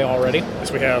cosplay already.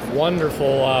 Yes, we have.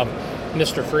 Wonderful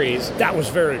Mr. Freeze. That was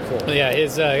very cool. Yeah,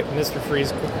 his Mr.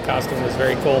 Freeze costume was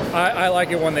very cool. I like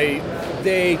it when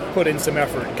they put in some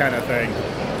effort, kind of thing.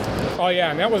 Oh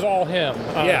yeah, and that was all him.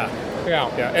 Yeah,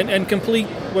 and complete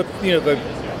with the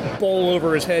bowl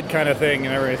over his head kind of thing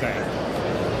and everything.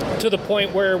 To the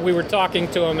point where we were talking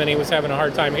to him and he was having a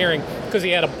hard time hearing because he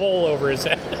had a bowl over his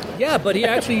head. Yeah, but he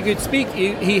actually could speak.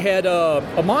 He had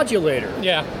a modulator.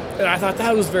 Yeah, and I thought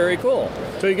that was very cool.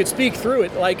 So you could speak through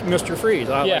it like Mr. Freeze.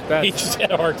 Like that. He just had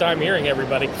a hard time hearing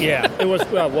everybody. Yeah, it was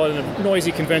in a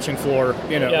noisy convention floor.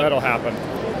 That'll happen.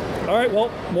 All right, well,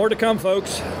 more to come,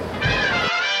 folks.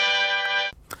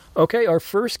 Okay, our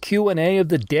first Q&A of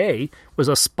the day was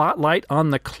a spotlight on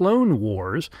the Clone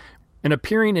Wars. And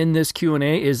appearing in this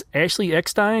Q&A is Ashley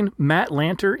Eckstein, Matt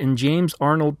Lanter, and James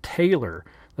Arnold Taylor,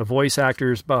 the voice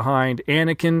actors behind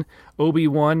Anakin,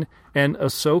 Obi-Wan, and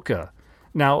Ahsoka.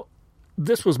 Now,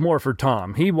 this was more for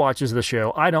Tom. He watches the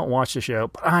show. I don't watch the show,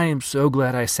 but I am so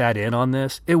glad I sat in on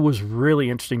this. It was really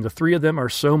interesting. The three of them are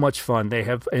so much fun. They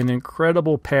have an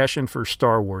incredible passion for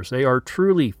Star Wars. They are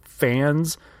truly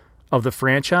fans of the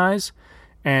franchise,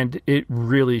 and it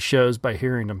really shows by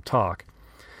hearing them talk.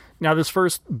 Now, this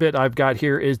first bit I've got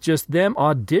here is just them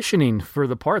auditioning for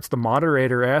the parts. The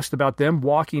moderator asked about them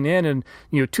walking in, and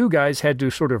two guys had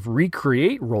to sort of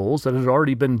recreate roles that had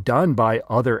already been done by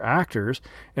other actors.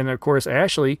 And of course,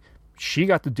 Ashley, she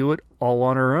got to do it all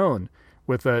on her own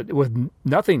with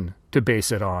nothing to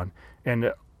base it on.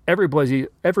 And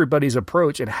everybody's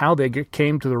approach and how they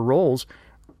came to the roles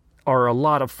are a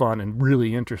lot of fun and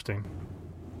really interesting.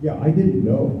 Yeah, I didn't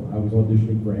know I was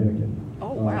auditioning for Anakin.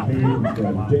 Oh, wow.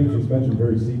 James just mentioned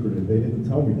very secretive. They didn't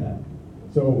tell me that.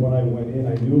 So when I went in,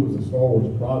 I knew it was a Star Wars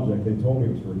project. They told me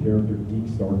it was for a character, Geek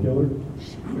Starkiller.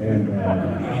 And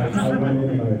I went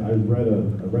in and I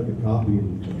read the copy,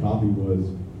 and the copy was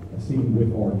a scene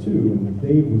with R2, and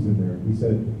Dave was in there. He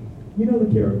said, "You know the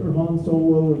character Han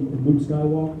Solo and Luke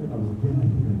Skywalker?" And I was like, "Yeah, I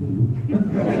think I do."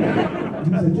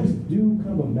 He said, "Just do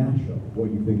kind of a mashup,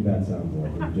 what you think that sounds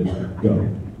like, and just go."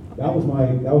 That was my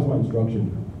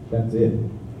instruction. That's it.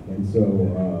 And so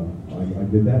I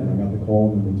did that, and I got the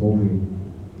call, and they told me,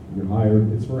 "You're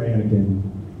hired. It's for Anakin."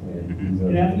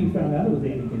 And after you found out it was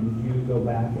Anakin, did you go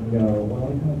back and go, "Well,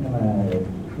 I kind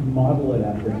of model it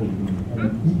after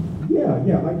Hayden"? Yeah.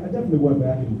 I definitely went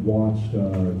back and watched.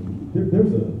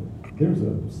 There's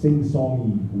a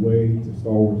sing-songy way to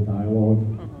Star Wars dialogue,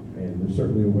 and there's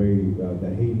certainly a way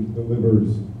that Hayden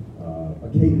delivers a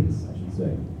cadence, I should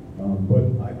say. But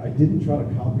I didn't try to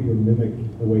copy or mimic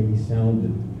the way he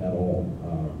sounded at all.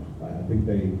 I think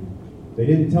they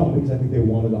didn't tell me because I think they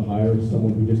wanted to hire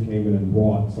someone who just came in and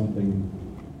brought something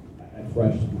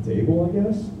fresh to the table, I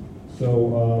guess.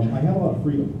 So I had a lot of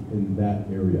freedom in that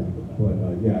area. But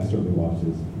I certainly watched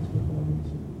his performance.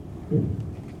 Yeah.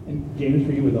 And James,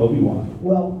 for you with Obi-Wan?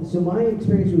 Well, so my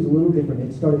experience was a little different.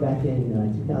 It started back in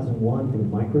 2001 for the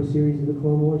micro series of the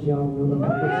Clone Wars. Y'all remember the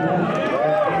micro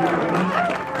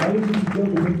series? I was just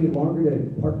joking, it took me longer to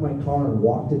park my car and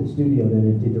walk to the studio than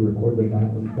it did to record the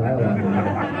dialogue.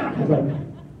 I was like,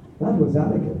 that was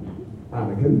Anakin.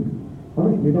 All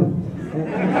right, you're done. And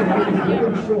so it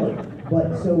was very short. But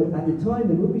so at the time,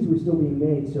 the movies were still being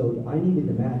made, so I needed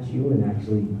to match Ewan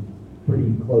actually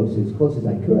pretty close as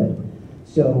I could.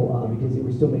 So, because they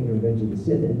were still making Revenge of the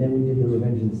Sith, and then we did the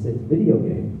Revenge of the Sith video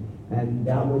game. And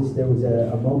there was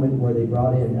a moment where they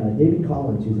brought in David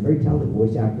Collins, who's a very talented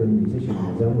voice actor and musician in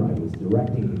his own right, was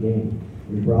directing the game.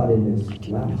 And he brought in this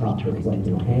laptop that was like,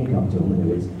 handcuffed to him,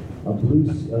 and it was a blue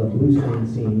screen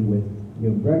scene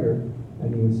with Gregor,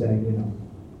 and he was saying,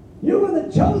 "You were the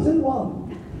chosen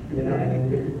one!"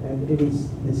 And it was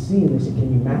this scene, they said,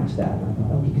 "Can you match that?" And I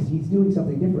thought, okay, because he's doing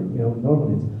something different.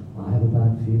 Normally it's, "I have a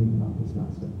bad feeling about this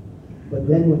master." But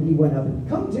then when he went up and,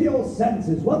 "Come to your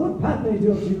senses, what would Padme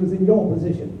do if she was in your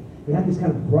position?" He had this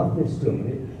kind of gruffness to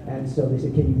him. And so they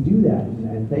said, "Can you do that?"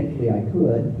 And thankfully I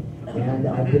could. And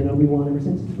I've been Obi-Wan ever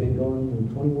since. It's been going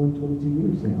 21, 22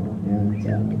 years now. And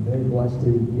I'm very blessed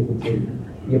to be able to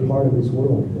be a part of this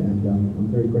world. And I'm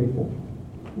very grateful.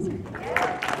 You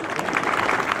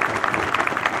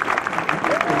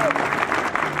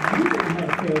didn't have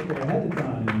a character ahead of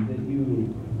time that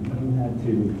you had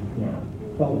to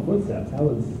follow footsteps. How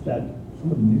was that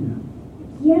something new?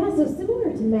 Yeah, so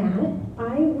similar to Matt,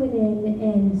 I went in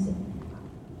and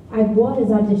I was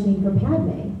auditioning for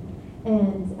Padme.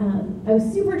 And I was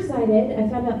super excited. I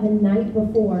found out the night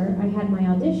before I had my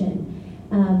audition.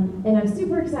 And I was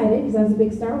super excited because I was a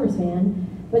big Star Wars fan.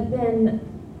 But then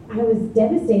I was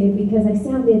devastated because I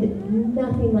sounded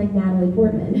nothing like Natalie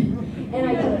Portman. And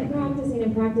I kept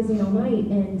practicing all night.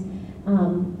 And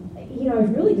I was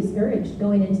really discouraged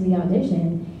going into the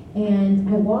audition, and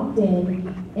I walked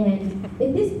in, and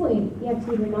at this point, you have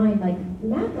to keep in mind,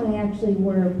 Matt and I actually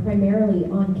were primarily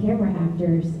on-camera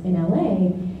actors in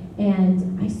LA,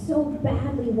 and I so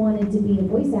badly wanted to be a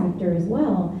voice actor as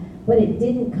well, but it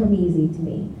didn't come easy to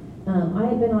me. I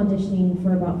had been auditioning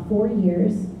for about 4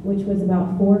 years, which was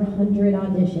about 400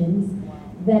 auditions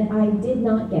that I did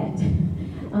not get.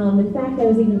 In fact, I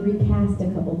was even recast a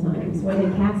couple times where they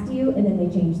cast you and then they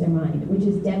change their mind, which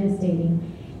is devastating.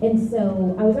 And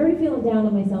so I was already feeling down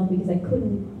on myself because I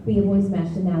couldn't be a voice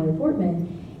match to Natalie Portman.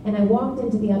 And I walked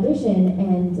into the audition,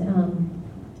 and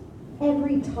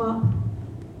every top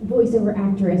voiceover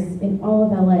actress in all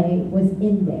of LA was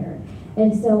in there.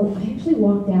 And so I actually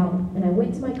walked out and I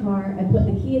went to my car, I put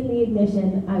the key in the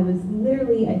ignition, I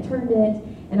turned it,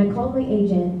 and I called my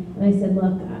agent and I said,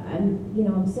 look,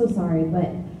 I'm so sorry, but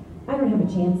I don't have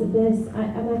a chance at this.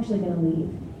 I'm actually going to leave.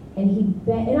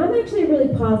 And I'm actually a really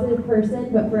positive person,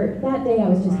 but for that day I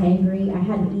was just hangry. I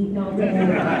hadn't eaten all day,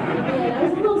 and I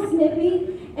was a little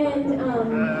snippy.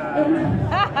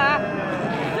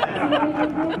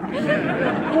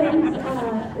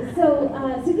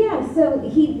 So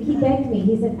he begged me.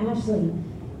 He said, Ashley,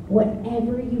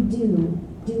 whatever you do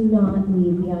not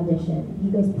leave the audition. He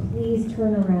goes, please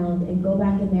turn around and go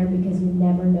back in there because you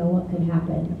never know what could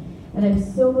happen. And I'm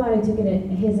so glad I took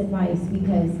his advice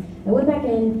because I went back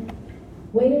in,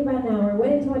 waited about an hour,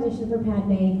 went into audition for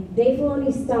Padme. Dave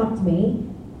Filoni stopped me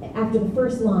after the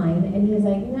first line, and he was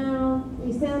like, no,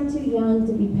 you sound too young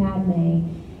to be Padme.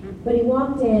 But he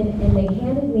walked in, and they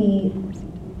handed me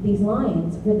these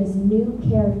lines for this new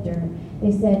character.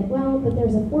 They said, well, but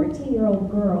there's a 14-year-old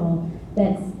girl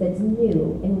that's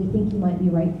new, and we think you might be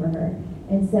right for her.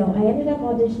 And so I ended up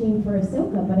auditioning for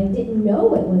Ahsoka, but I didn't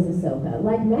know it was Ahsoka.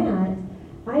 Like Matt,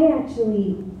 I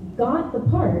actually got the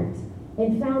part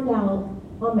and found out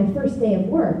on my first day of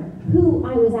work who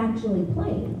I was actually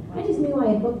playing. I just knew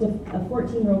I had booked a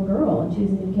 14-year-old girl, and she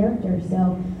was a new character.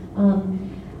 So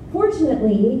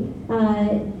fortunately,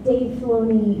 Dave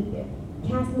Filoni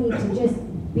cast me to just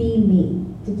be me,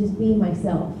 to just be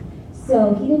myself.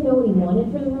 So he didn't know what he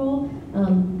wanted for the role.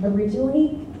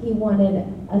 Originally, he wanted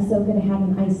Ahsoka to have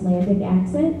an Icelandic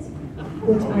accent,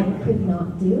 which I could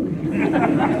not do.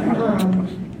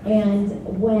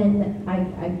 And when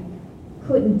I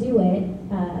couldn't do it,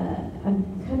 I'm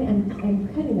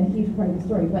cutting a huge part of the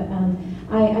story, but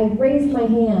I raised my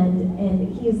hand,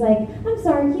 and he was like, I'm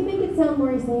sorry, can you make it sound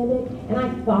more Icelandic? And I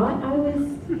thought I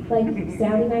was like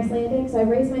sounding Icelandic, so I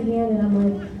raised my hand, and I'm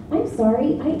like, I'm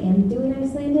sorry, I am doing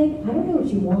Icelandic. I don't know what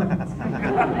you want. And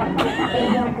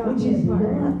that got me the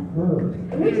part.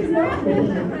 Which is not me.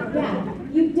 Yeah.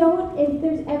 You don't, if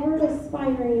there's ever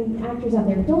aspiring actors out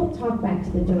there, don't talk back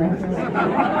to the director like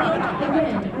that.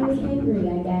 Again, I was angry,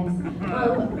 I guess.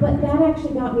 But that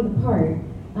actually got me the part.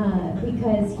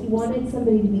 Because he wanted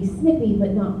somebody to be snippy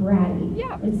but not bratty.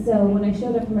 Yeah. And so when I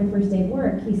showed up for my first day of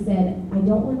work, he said, I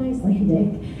don't want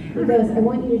Icelandic. He goes, I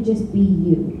want you to just be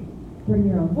you. Bring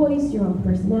your own voice, your own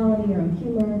personality, your own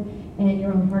humor, and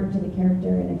your own heart to the character.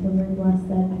 And I feel very blessed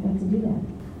that I got to do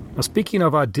that. Now, speaking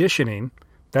of auditioning,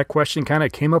 that question kind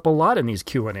of came up a lot in these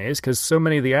Q&As because so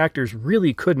many of the actors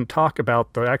really couldn't talk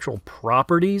about the actual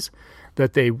properties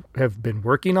that they have been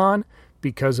working on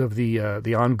because of the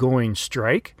ongoing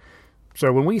strike.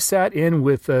 So when we sat in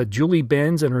with Julie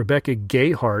Benz and Rebecca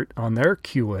Gayheart on their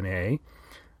Q&A,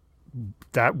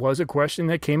 that was a question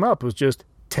that came up. It was just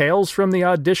tales from the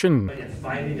audition.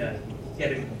 Finding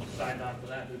getting signed on for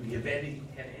that movie, have any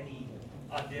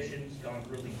auditions gone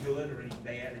really good or any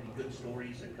bad, any good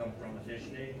stories that come from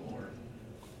auditioning? Or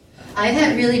I've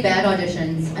had really bad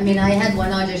auditions. I mean, I had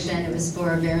one audition, it was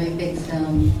for a very big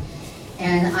film,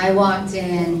 and I walked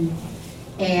in,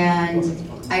 and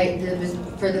it was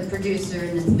for the producer,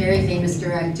 this very famous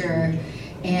director,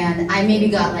 and I maybe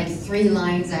got like 3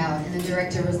 lines out, and the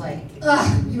director was like,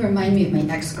 ugh, you remind me of my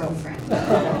ex-girlfriend.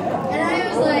 And I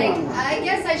was like, I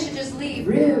guess I should just leave.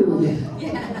 Rude.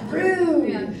 Yeah. Rude.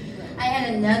 Yeah. I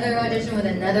had another audition with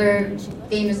another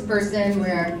famous person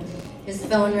where his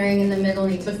phone rang in the middle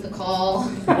and he took the call.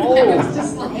 Oh. I was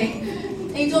just like,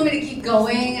 and he told me to keep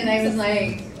going, and I was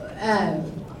like,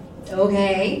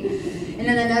 okay. And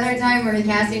then another time where the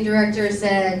casting director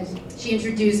said, she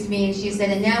introduced me and she said,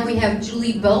 and now we have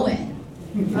Julie Bowen.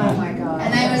 Oh my God.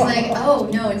 And I was like, oh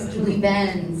no, it's Julie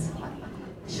Benz.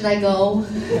 Should I go?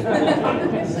 Should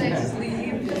I just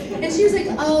leave? And she was like,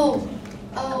 oh,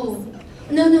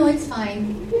 no, it's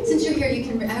fine. Since you're here, you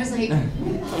can. I was like,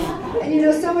 and you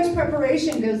know, so much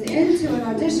preparation goes into an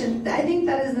audition. I think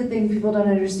that is the thing people don't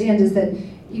understand is that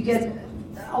you get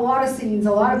a lot of scenes,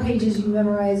 a lot of pages you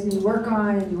memorize and you work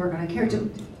on a character.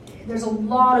 There's a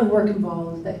lot of work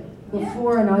involved that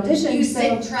before an audition. You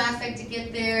sit in traffic to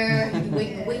get there, you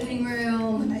wait in the waiting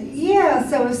room. Yeah,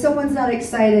 so if someone's not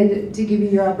excited to give you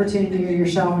your opportunity or your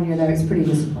shot when you're there, it's pretty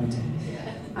disappointing.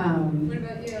 What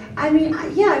about you? I mean,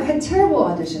 yeah, I've had terrible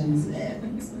auditions.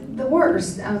 The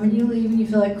worst. And you leave and you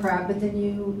feel like crap, but then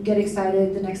you get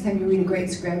excited the next time you read a great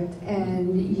script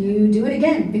and you do it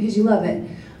again because you love it.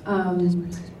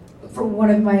 For one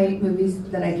of my movies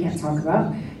that I can't talk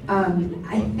about,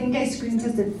 I think I screen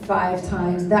tested 5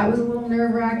 times. That was a little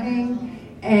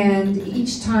nerve-wracking. And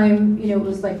each time, you know, it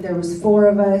was like there was 4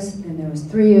 of us, then there was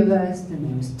 3 of us, then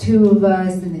there was 2 of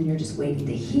us, and then you're just waiting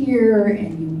to hear,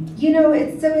 and you know,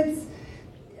 it's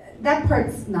that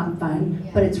part's not fun,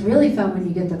 but it's really fun when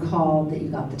you get the call that you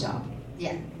got the job.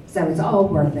 Yeah. So it's all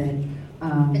worth it.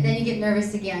 But then you get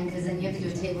nervous again because then you have to do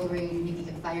a table read and you can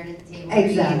get fired at the table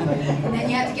Exactly. read. And then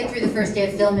you have to get through the first day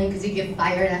of filming because you get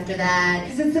fired after that.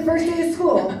 Because it's the first day of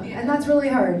school, and that's really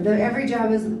hard. Every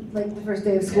job is like the first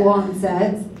day of school on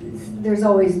set. There's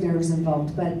always nerves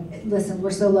involved, but listen,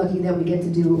 we're so lucky that we get to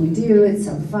do what we do. It's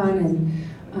so fun,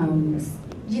 and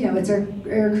it's our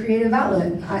creative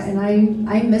outlet, and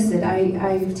I miss it.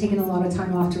 I've taken a lot of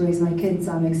time off to raise my kids,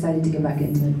 so I'm excited to get back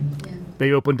into it.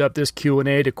 They opened up this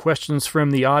Q&A to questions from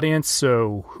the audience,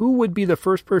 so who would be the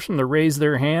first person to raise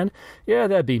their hand? Yeah,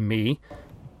 that'd be me.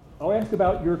 I'll ask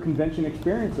about your convention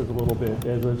experiences a little bit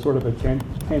as a sort of a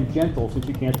tangential, since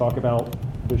you can't talk about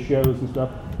the shows and stuff.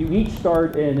 You each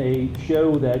starred in a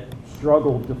show that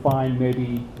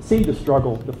seemed to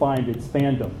struggle to find its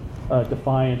fandom,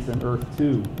 Defiance and Earth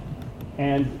 2.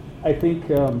 And I think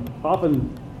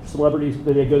often celebrities,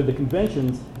 when they go to the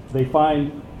conventions, they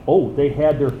find they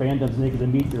had their fandoms and they get to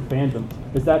meet their fandom.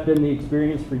 Has that been the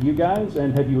experience for you guys?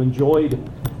 And have you enjoyed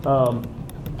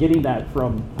getting that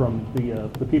from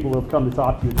the people who have come to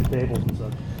talk to you at the tables and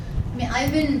such? I mean,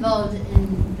 I've been involved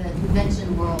in the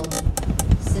convention world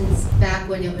since back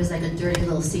when it was like a dirty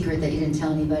little secret that you didn't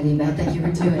tell anybody about that you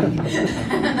were doing.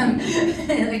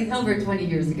 Like over 20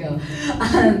 years ago.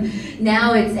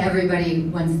 Now it's everybody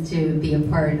wants to be a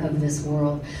part of this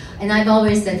world. And I've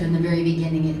always said from the very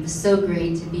beginning, it was so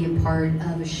great to be a part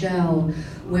of a show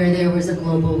where there was a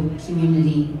global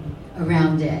community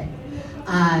around it.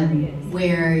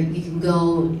 Where you can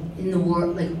go in the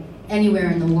world, like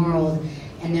anywhere in the world,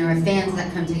 and there are fans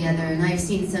that come together. And I've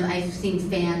seen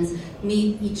fans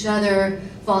meet each other,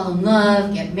 fall in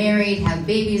love, get married, have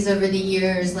babies over the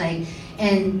years,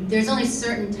 and there's only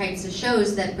certain types of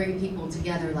shows that bring people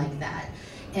together like that.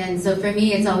 And so for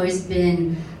me, it's always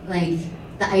been like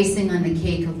the icing on the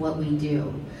cake of what we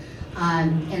do.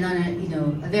 And on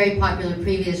a very popular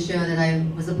previous show that I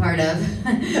was a part of,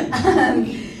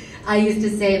 I used to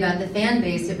say about the fan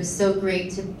base, it was so great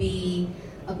to be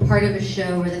a part of a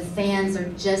show where the fans are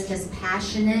just as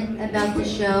passionate about the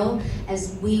show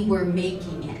as we were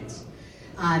making it,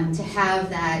 to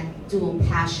have that dual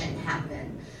passion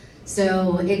happen.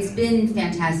 So it's been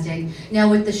fantastic. Now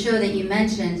with the show that you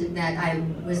mentioned that I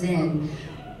was in,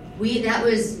 that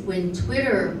was when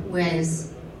Twitter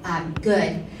was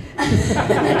good.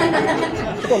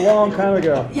 It's a long time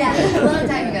ago. Yeah, a long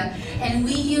time ago. And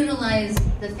we utilized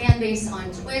the fan base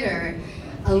on Twitter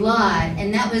a lot,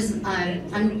 and that was,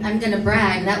 I'm going to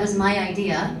brag, that was my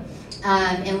idea.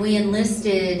 And we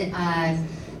enlisted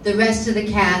the rest of the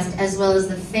cast as well as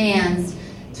the fans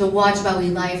to watch while we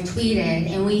live tweeted,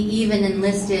 and we even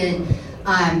enlisted,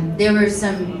 there were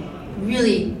some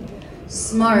really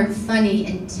smart, funny,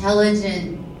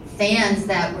 intelligent fans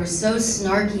that were so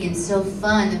snarky and so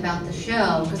fun about the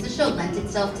show, because the show lent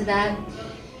itself to that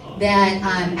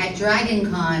at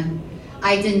Dragon Con,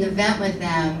 I did an event with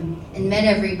them and met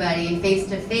everybody face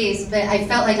to face, but I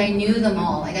felt like I knew them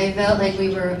all. Like I felt like we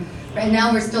were, and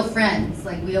now we're still friends.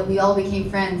 Like we all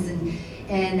became friends,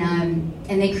 and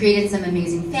they created some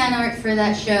amazing fan art for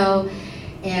that show,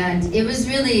 and it was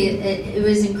really, it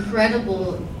was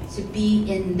incredible to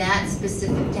be in that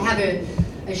specific, to have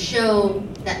a show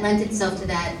that lent itself to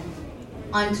that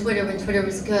on Twitter when Twitter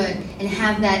was good, and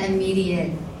have that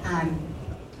immediate,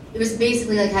 it was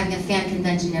basically like having a fan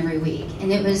convention every week, and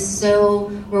it was so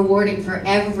rewarding for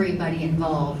everybody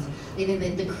involved. I think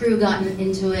that the crew got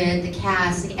into it, the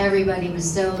cast, like everybody was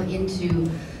so into,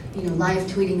 live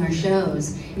tweeting our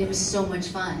shows, and it was so much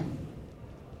fun.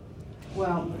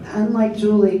 Well, unlike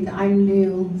Julie, I'm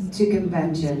new to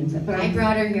conventions. But I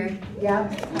brought her here.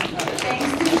 Yep.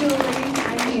 Thanks to Julie,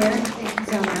 I'm here. Thank you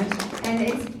so much. And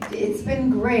it's been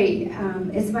great.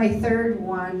 It's my third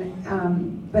one.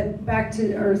 But back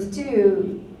to Earth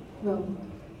 2, well,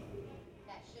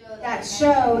 that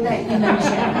show that you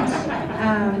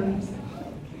mentioned.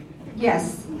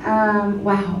 Yes.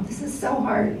 Wow, this is so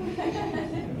hard.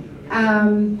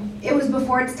 It was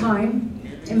before its time,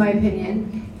 in my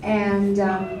opinion. And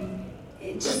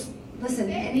it just, listen,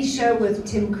 any show with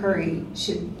Tim Curry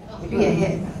should be a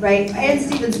hit, right? And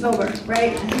Steven Spielberg,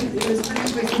 right? It was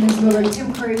produced by Steven Spielberg.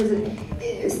 Tim Curry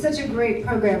it was such a great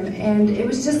program, and it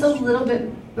was just a little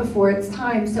bit before its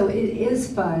time. So it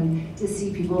is fun to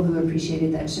see people who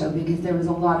appreciated that show, because it was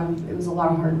a lot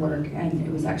of hard work, and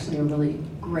it was actually a really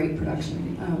great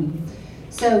production.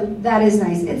 So that is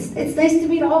nice. It's nice to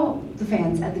meet all the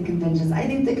fans at the conventions. I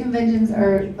think the conventions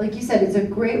are, like you said, it's a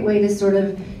great way to sort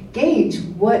of gauge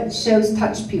what shows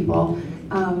touched people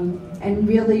and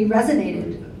really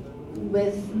resonated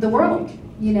with the world,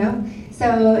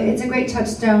 So it's a great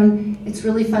touchstone. It's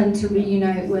really fun to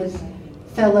reunite with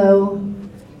fellow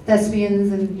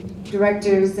thespians and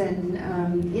directors and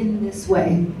in this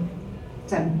way.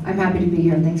 So I'm happy to be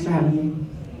here. Thanks for having me.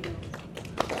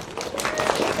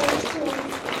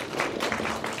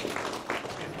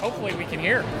 Hopefully we can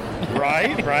hear.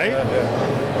 Right.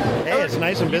 Hey, it's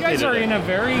nice and busy. You guys are today. in a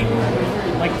very,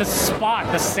 like the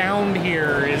sound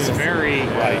here is very...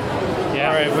 Right. Yeah.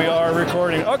 All right, we are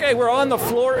recording. Okay, we're on the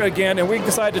floor again, and we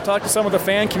decided to talk to some of the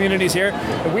fan communities here.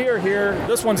 And we are here.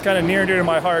 This one's kind of near and dear to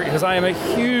my heart because I am a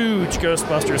huge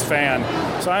Ghostbusters fan.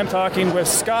 So I'm talking with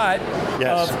Scott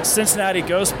of Cincinnati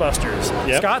Ghostbusters.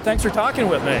 Yep. Scott, thanks for talking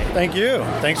with me. Thank you.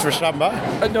 Thanks for stopping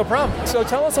by. No problem. So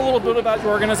tell us a little bit about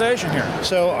your organization here.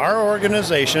 So our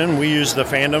organization, we use the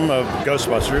fandom of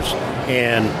Ghostbusters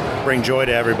and bring joy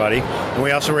to everybody. And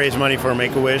we also raise money for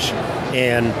Make-A-Wish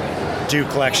and do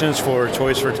collections for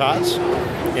Toys for Tots,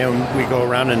 and we go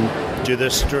around and do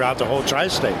this throughout the whole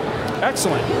tri-state.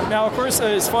 Excellent. Now, of course,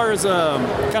 as far as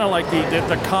kind of like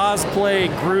the cosplay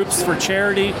groups for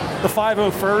charity, the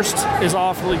 501st is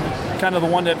awfully kind of the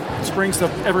one that springs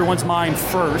to everyone's mind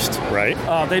first. Right.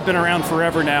 They've been around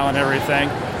forever now and everything.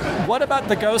 What about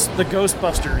the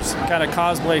Ghostbusters kind of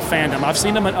cosplay fandom? I've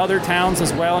seen them in other towns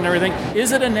as well and everything.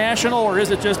 Is it a national or is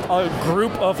it just a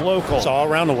group of local? It's all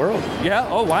around the world. Yeah?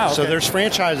 Oh, wow. So okay. there's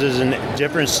franchises in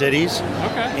different cities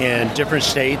and different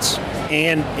states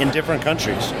and in different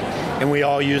countries. And we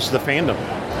all use the fandom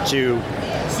to...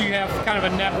 So you have kind of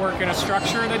a network and a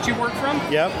structure that you work from?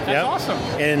 Yep. That's awesome.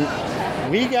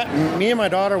 And me and my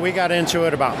daughter, we got into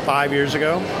it about 5 years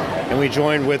ago. And we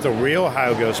joined with the Real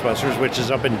Ohio Ghostbusters, which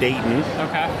is up in Dayton.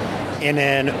 Okay. And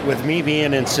then with me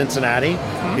being in Cincinnati,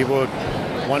 people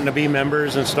wanting to be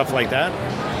members and stuff like that.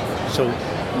 So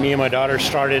me and my daughter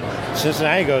started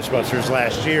Cincinnati Ghostbusters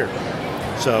last year.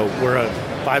 So we're a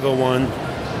 501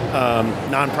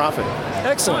 nonprofit.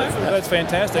 Excellent. That's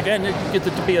fantastic. And you get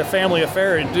to be a family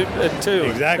affair and too.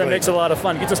 Exactly. That makes it a lot of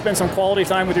fun. You get to spend some quality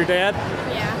time with your dad?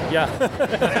 Yeah.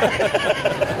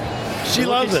 She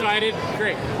loves excited.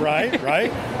 Great.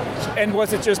 Right. And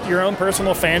was it just your own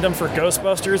personal fandom for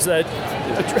Ghostbusters that...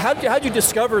 How'd you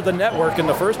discover the network in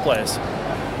the first place?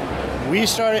 We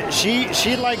started...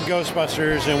 She liked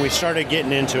Ghostbusters, and we started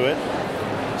getting into it.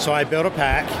 So I built a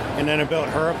pack, and then I built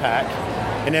her a pack,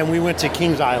 and then we went to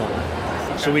Kings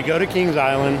Island. So we go to Kings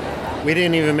Island. We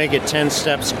didn't even make it 10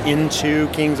 steps into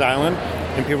Kings Island,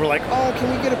 and people were like, oh, can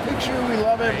we get a picture? We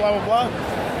love it, blah, blah, blah.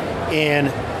 And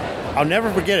I'll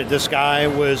never forget it. This guy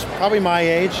was probably my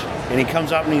age, and he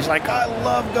comes up and he's like, I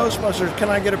love Ghostbusters. Can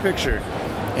I get a picture?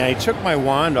 And I took my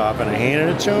wand off and I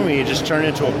handed it to him, and he just turned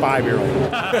into a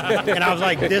 5-year-old. And I was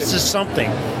like, this is something.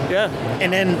 Yeah.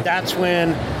 And then that's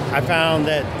when I found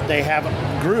that they have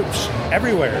groups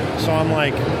everywhere. So I'm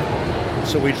like,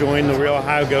 so we joined the Real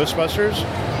Ohio Ghostbusters,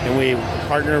 and we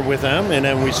partnered with them, and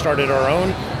then we started our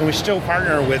own, and we still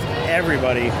partner with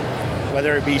everybody,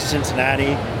 whether it be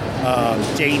Cincinnati,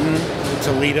 Dayton,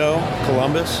 Toledo,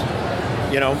 Columbus,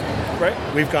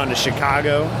 Right. We've gone to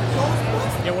Chicago.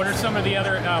 Yeah, what are some of the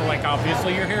other, like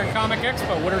obviously you're here at Comic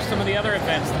Expo, what are some of the other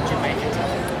events that you make it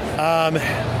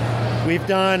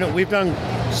to? We've done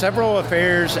several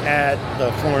affairs at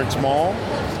the Florence Mall.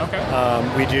 Okay.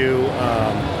 We do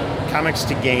Comics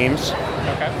to Games.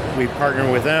 Okay. We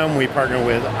partner with them. We partner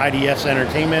with IDS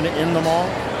Entertainment in the mall.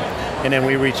 And then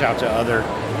we reach out to other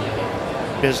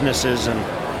businesses and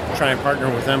try and partner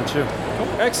with them too.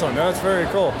 Excellent. No, that's very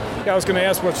cool. Yeah, I was going to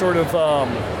ask what sort of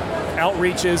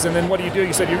outreaches, and then what do you do?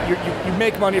 You said you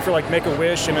make money for like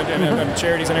Make-A-Wish and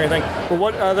charities and everything. But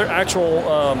what other actual?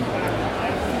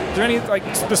 Is there any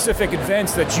like specific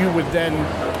events that you would then,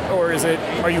 or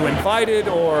are you invited,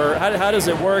 or how does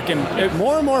it work? And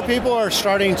more and more people are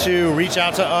starting to reach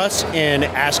out to us and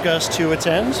ask us to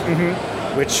attend,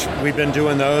 which we've been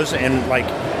doing those. And like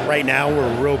right now,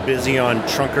 we're real busy on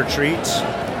trunk or treats.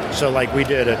 So like we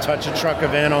did a Touch a Truck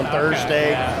event on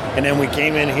Thursday, and then we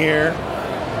came in here,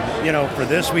 for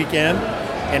this weekend,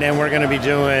 and then we're going to be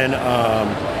doing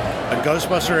a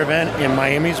Ghostbuster event in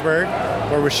Miamisburg,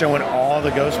 where we're showing all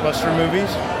the Ghostbuster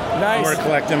movies. Nice. And we're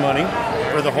collecting money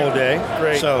for the whole day.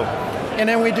 Great. So, and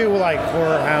then we do like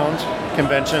Horror Hound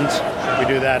conventions. We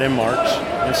do that in March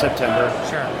and September.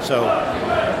 Sure. So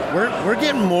we're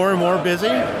getting more and more busy.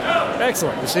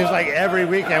 Excellent. It seems like every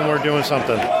weekend we're doing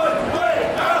something.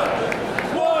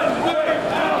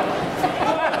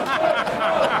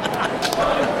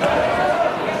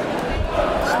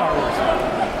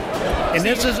 And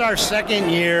this is our second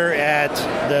year at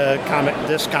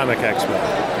this Comic Expo.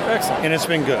 Excellent. And it's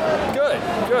been good.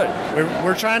 Good.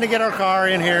 We're trying to get our car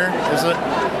in here.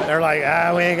 They're like,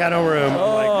 we ain't got no room.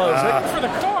 Oh, for the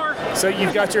car. So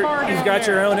you've got your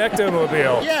own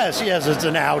ectomobile. Yes, it's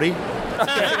an Audi.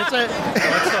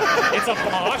 It's a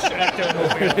Porsche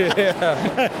Ectomobile.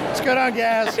 Yeah. It's good on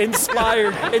gas.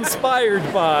 Inspired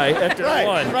by Ecto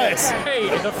One. Right. Hey,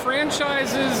 the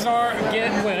franchises are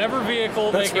getting whatever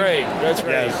vehicle they can get. That's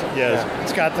right. Yes. Yeah.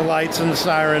 It's got the lights and the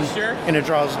siren, Sure. and it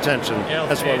draws attention. Yeah,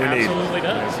 That's what we need. It absolutely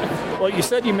does. Well,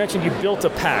 you mentioned you built a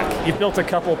pack. You built a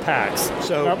couple packs.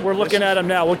 So we're looking at them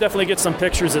now. We'll definitely get some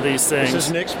pictures of these things. This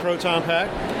is Nick's Proton Pack.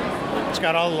 It's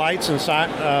got all the lights and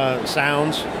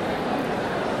sounds.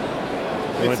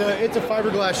 It's a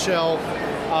fiberglass shell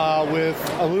with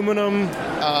aluminum,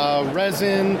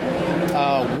 resin,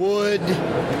 wood,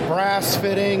 brass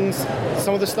fittings.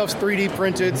 Some of the stuff's 3D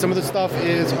printed. Some of the stuff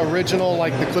is original,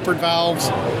 like the Clippard valves.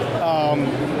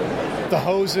 The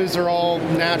hoses are all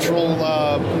natural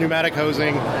pneumatic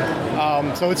hosing.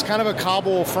 So it's kind of a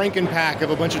cobble Franken pack of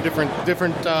a bunch of different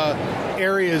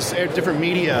areas, different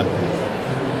media.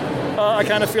 I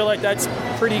kind of feel like that's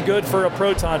pretty good for a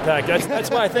proton pack. That's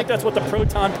why I think that's what the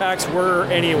proton packs were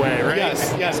anyway, right?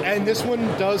 Yes. And this one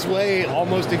does weigh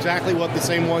almost exactly what the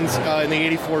same ones in the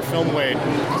 84 film weighed.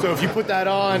 So if you put that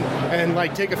on and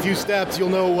take a few steps, you'll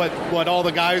know what all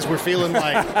the guys were feeling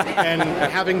like. And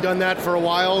having done that for a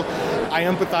while, I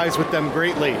empathize with them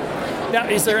greatly. Now,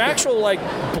 is there actual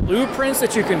blueprints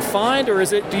that you can find, or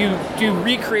is it do you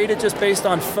recreate it just based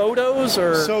on photos,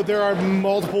 or? So there are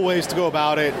multiple ways to go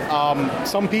about it.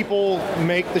 Some people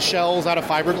make the shells out of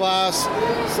fiberglass.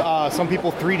 Some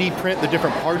people 3D print the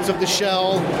different parts of the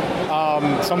shell.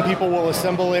 Some people will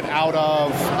assemble it out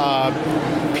of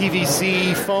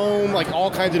PVC foam,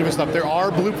 all kinds of different stuff. There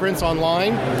are blueprints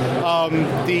online.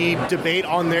 The debate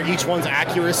on each one's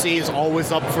accuracy is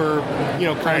always up for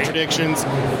contradictions.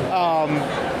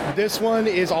 This one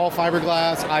is all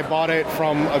fiberglass. I bought it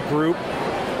from a group,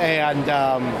 and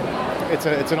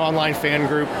it's an online fan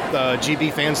group,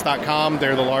 gbfans.com.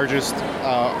 They're the largest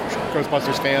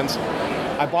Ghostbusters fans.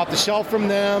 I bought the shell from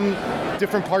them.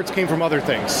 Different parts came from other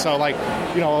things. So,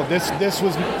 this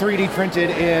was 3D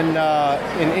printed in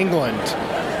England.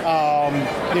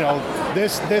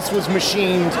 This was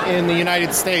machined in the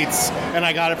United States, and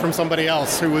I got it from somebody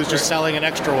else who was just selling an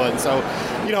extra one. So,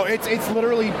 it's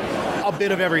literally a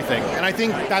bit of everything, and I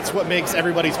think that's what makes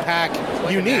everybody's pack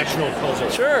unique. National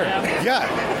puzzle. Sure. Yeah.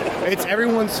 It's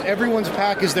everyone's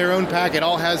pack is their own pack. It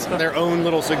all has their own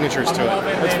little signatures to it.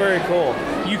 That's very cool.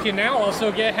 You can now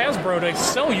also get Hasbro to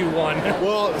sell you one.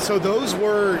 Well, so those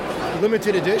were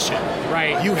limited edition.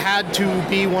 Right. You had to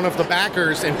be one of the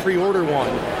backers and pre-order one.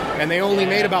 And they only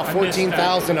made about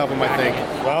 14,000 of them, I think.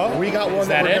 Well, we got one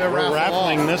that we're going to We're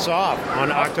raffling this off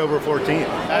on October 14th.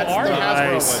 That's the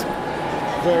nice.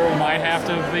 Hasbro one. Might have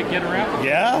to get around.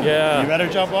 Yeah. You better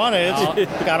jump on it.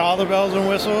 It's got all the bells and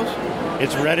whistles.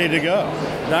 It's ready to go.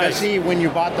 Nice. See, when you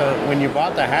bought the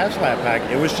HasLab pack,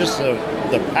 it was just the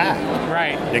pack.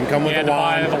 Right. Didn't come with the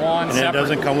wand, and separate. it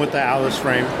doesn't come with the Alice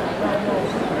frame.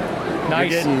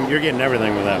 Nice. You're getting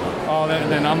everything with that one. Oh,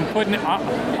 then I'm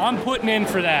putting in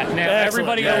for that. Now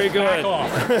everybody else back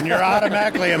off. And you're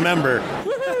automatically a member.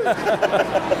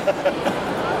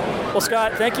 Well,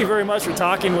 Scott, thank you very much for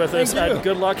talking with us.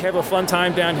 Good luck. Have a fun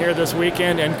time down here this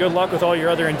weekend, and good luck with all your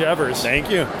other endeavors.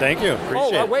 Thank you.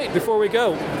 Appreciate it. Wait, before we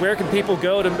go, where can people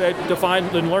go to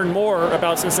find and learn more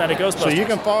about Cincinnati Ghostbusters? So you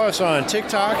can follow us on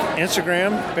TikTok,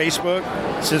 Instagram, Facebook,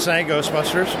 Cincinnati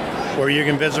Ghostbusters, or you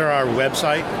can visit our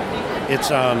website. It's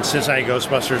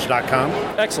CincinnatiGhostbusters.com.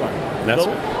 Excellent.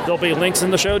 There'll be links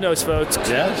in the show notes, folks.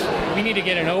 Yes. We need to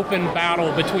get an open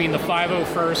battle between the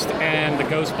 501st and the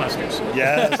Ghostbusters.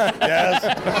 Yes.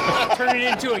 Turn it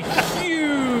into a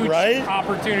huge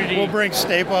opportunity. We'll bring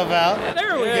Stay Puft out.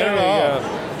 There we go.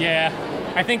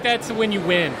 Yeah. I think that's when you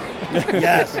win.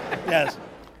 Yes.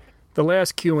 The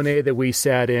last Q&A that we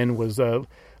sat in was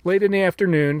late in the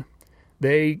afternoon.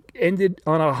 They ended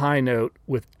on a high note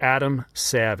with Adam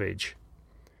Savage.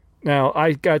 Now,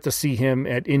 I got to see him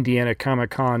at Indiana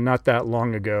Comic-Con not that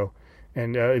long ago.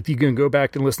 And if you can go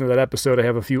back and listen to that episode, I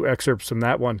have a few excerpts from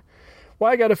that one.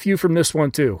 Well, I got a few from this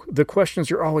one, too. The questions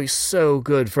are always so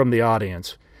good from the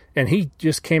audience. And he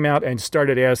just came out and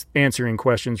started answering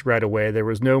questions right away. There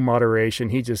was no moderation.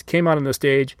 He just came out on the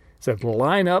stage, said,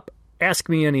 line up, ask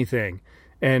me anything.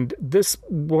 And this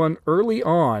one early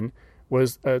on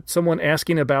was someone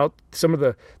asking about some of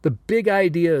the big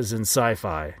ideas in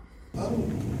sci-fi.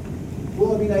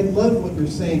 Well, I mean, I love what they're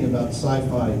saying about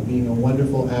sci-fi being a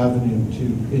wonderful avenue to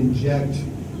inject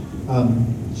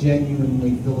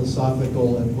genuinely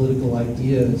philosophical and political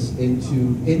ideas in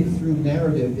through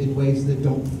narrative in ways that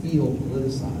don't feel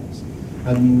politicized.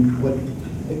 I mean,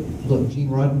 look, Gene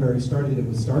Roddenberry started it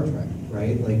with Star Trek.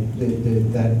 right? Like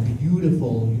that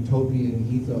beautiful utopian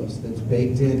ethos that's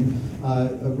baked in.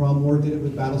 Ron Moore did it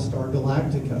with Battlestar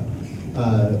Galactica.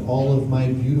 All of my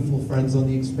beautiful friends on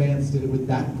The Expanse did it with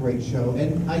that great show.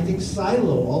 And I think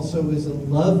Silo also is a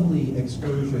lovely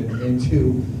excursion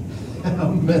into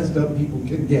how messed up people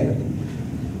can get.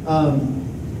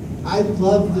 I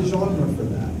love the genre for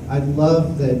that. I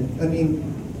love that, I mean,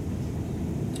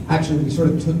 actually we sort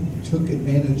of took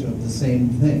advantage of the same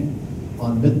thing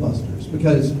on Mythbusters,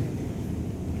 because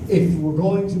if we're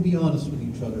going to be honest with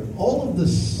each other, all of the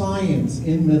science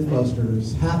in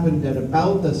Mythbusters happened at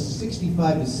about the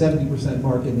 65 to 70%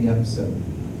 mark in the episode.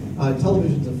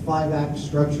 Television's a 5-act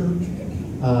structure,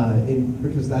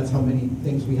 because that's how many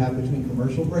things we have between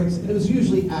commercial breaks. And it was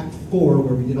usually Act 4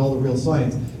 where we did all the real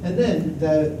science. And then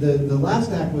the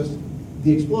last act was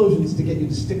the explosions to get you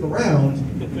to stick around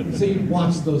so you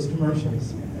watch those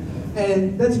commercials.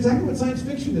 And that's exactly what science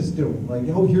fiction is doing. Like,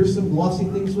 oh, here's some glossy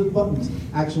things with buttons.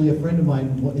 Actually, a friend of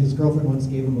mine, his girlfriend once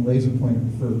gave him a laser pointer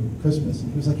for Christmas.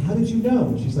 And he was like, how did you know?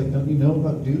 And she's like, don't you know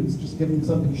about dudes? Just give them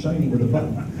something shiny with a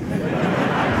button.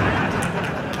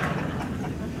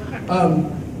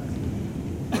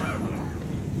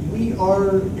 We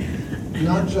are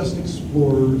not just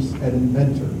explorers and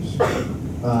inventors,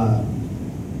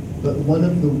 but one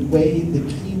of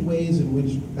the key ways in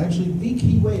which, actually the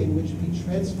key way in which we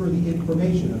transfer the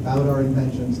information about our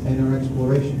inventions and our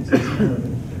explorations is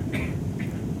narrative.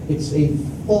 It's a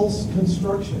false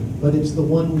construction, but it's the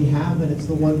one we have and it's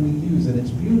the one we use, and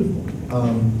it's beautiful.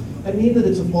 I mean that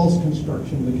it's a false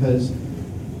construction because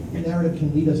narrative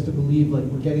can lead us to believe like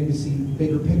we're getting to see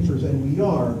bigger pictures, and we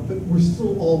are, but we're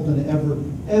still all going to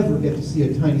ever get to see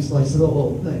a tiny slice of the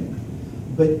whole thing.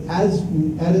 But as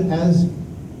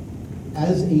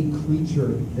a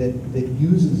creature that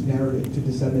uses narrative to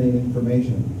disseminate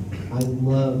information, I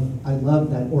love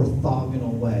that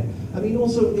orthogonal way. I mean,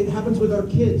 also it happens with our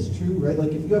kids too, right?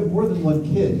 Like if you have more than one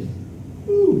kid,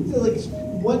 like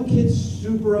one kid's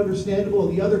super understandable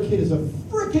and the other kid is a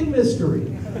frickin' mystery.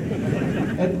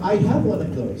 And I have one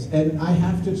of those, and I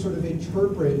have to sort of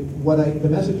interpret the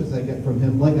messages I get from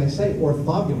him, like I say,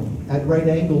 orthogonal, at right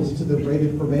angles to the right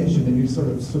information, and you sort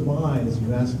of surmise,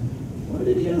 you ask, why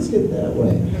did he ask it that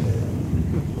way?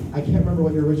 I can't remember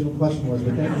what your original question was,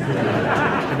 but thank you for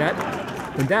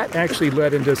that. And that actually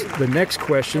led into the next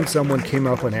question someone came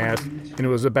up and asked, and it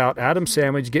was about Adam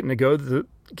Sandwich getting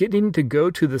to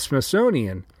go to the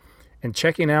Smithsonian and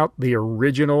checking out the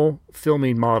original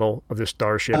filming model of the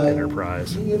Starship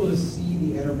Enterprise. Being able to see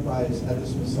the Enterprise at the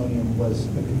Smithsonian was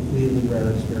a completely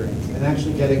rare experience. And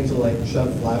actually getting to like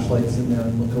shove flashlights in there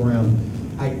and look around,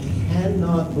 I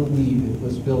cannot believe it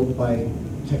was built by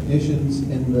technicians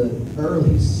in the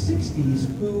early 60s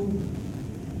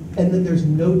and that there's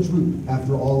no droop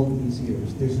after all of these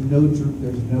years. There's no droop,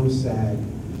 there's no sag.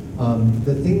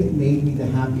 The thing that made me the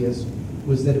happiest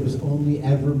was that it was only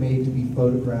ever made to be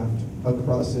photographed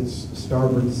across its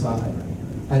starboard side.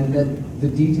 And that the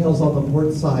details on the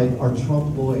port side are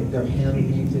trompe l'oeil, they're hand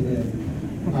painted in.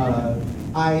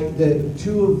 The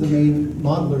two of the main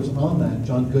modelers on that,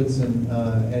 John Goodson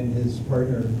and his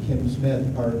partner Kim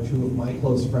Smith, are two of my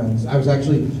close friends.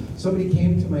 Somebody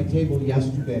came to my table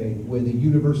yesterday with a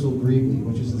Universal Greeley,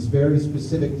 which is this very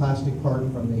specific plastic part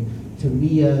from the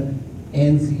Tamiya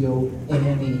Anzio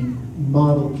Annie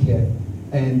model kit.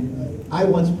 And I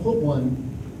once put one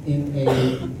in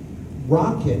a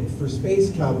rocket for Space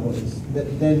Cowboys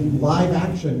that then live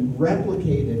action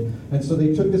replicated. And so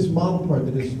they took this model part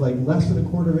that is like less than a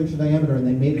quarter inch in diameter and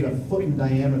they made it a foot in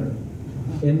diameter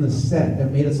in the set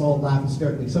and made us all laugh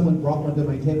hysterically. Someone brought one to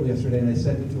my table yesterday and I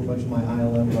sent it to a bunch of my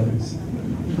ILM buddies.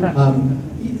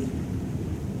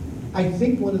 I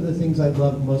think one of the things I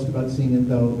love most about seeing it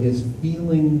though is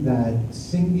feeling that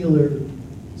singular.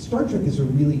 Star Trek is a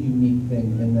really unique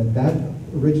thing in that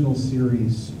original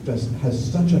series just has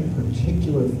such a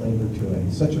particular flavor to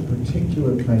it, such a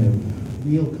particular kind of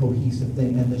real cohesive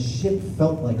thing, and the ship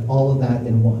felt like all of that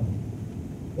in one.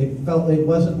 It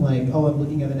wasn't like, oh, I'm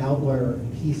looking at an outlier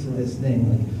piece of this thing.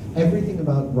 Like everything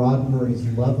about Roddenberry's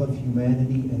love of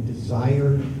humanity and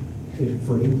desire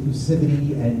for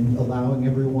inclusivity and allowing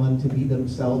everyone to be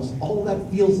themselves, all of that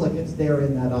feels like it's there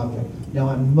in that object. Now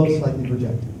I'm most likely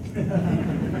projecting.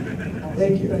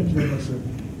 Thank you. Thank you very much, sir.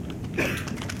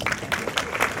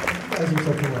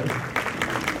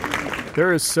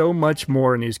 There is so much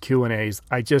more in these Q&As.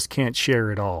 I just can't share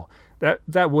it all.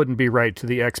 That wouldn't be right to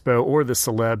the Expo or the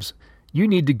celebs. You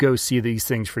need to go see these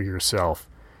things for yourself.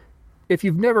 If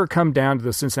you've never come down to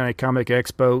the Cincinnati Comic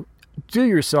Expo, do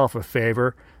yourself a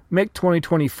favor. Make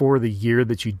 2024 the year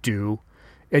that you do.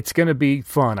 It's going to be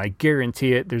fun. I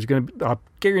guarantee it. I'll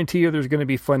guarantee you there's going to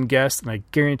be fun guests, and I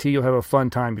guarantee you'll have a fun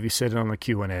time if you sit in on the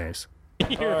Q&As.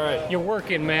 You're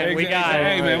working, man. Hey, we got it.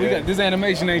 Hey, man, we got this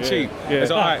animation ain't cheap. Yeah.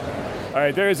 It's all right. All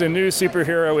right, there's a new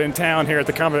superhero in town here at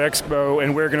the Comic Expo,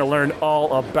 and we're going to learn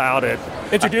all about it.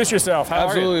 Introduce yourself. How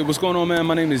Absolutely. are you? What's going on, man?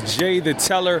 My name is Jay the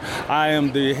Teller. I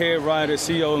am the head writer,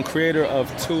 CEO, and creator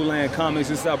of Two Land Comics.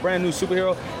 This is our brand new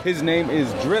superhero. His name is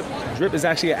Drip. Drip is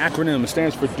actually an acronym. It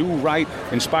stands for Do Right,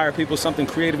 Inspire People, something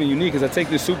creative and unique. As I take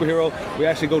this superhero, we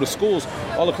actually go to schools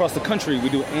all across the country. We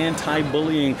do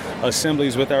anti-bullying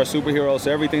assemblies with our superheroes.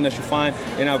 So everything that you find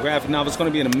in our graphic novel is going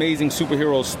to be an amazing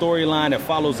superhero storyline that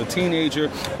follows a teenager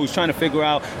who's trying to figure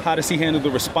out how does he handle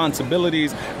the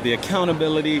responsibilities, the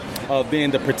accountability of being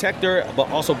the protector, but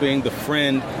also being the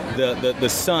friend, the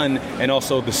son, and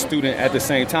also the student at the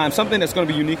same time. Something that's going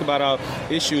to be unique about our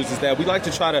issues is that we like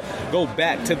to try to go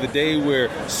back to the day where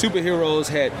superheroes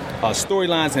had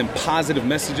storylines and positive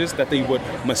messages that they would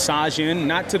massage in,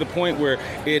 not to the point where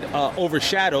it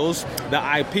overshadows the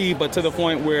IP, but to the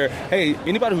point where, hey,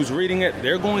 anybody who's reading it,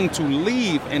 they're going to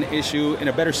leave an issue in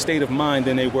a better state of mind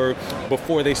than they were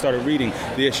before they started reading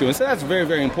the issue. And so that's very,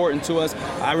 very important to us.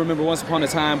 I remember once upon a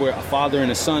time where a father and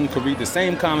a son could read the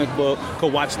same comic book,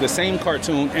 could watch the same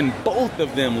cartoon, and both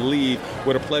of them leave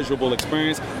with a pleasurable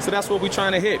experience. So that's what we're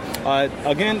trying to hit.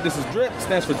 Again, this is Drip,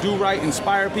 stands for Do Right,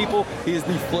 Inspire People. He is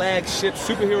the flagship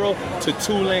superhero to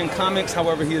Two Land Comics.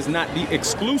 However, he is not the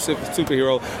exclusive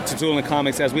superhero to Two Land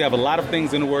Comics, as we have a lot of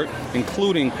things in the work,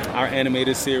 including our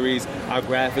animated series, our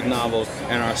graphic novels,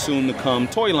 and our soon-to-come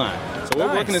toy line. So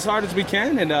we're working as hard as we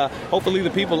can, and hopefully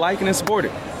the people like it and support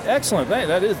it. Excellent.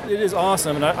 It is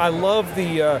awesome, and I love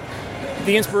the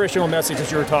inspirational message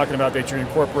that you were talking about that you're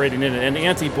incorporating in it. And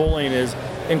anti-bullying is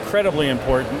incredibly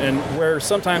important, and where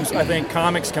sometimes I think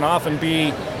comics can often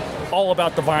be all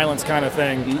about the violence kind of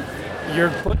thing. Mm-hmm.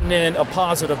 You're putting in a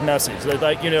positive message.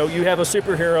 Like, you have a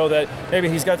superhero that maybe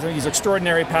he's got these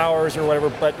extraordinary powers or whatever,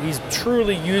 but he's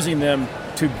truly using them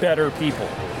to better people.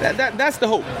 That's the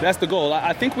hope. That's the goal.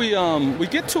 I think we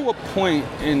get to a point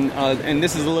in, and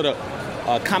this is a little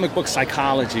comic book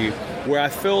psychology, where I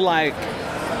feel like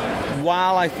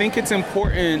while I think it's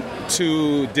important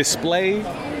to display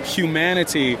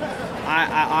humanity,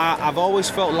 I've always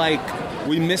felt like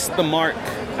we missed the mark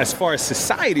as far as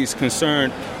society is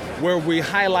concerned, where we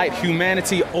highlight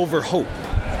humanity over hope.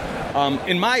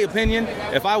 In my opinion,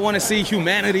 if I want to see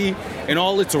humanity in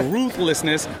all its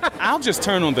ruthlessness, I'll just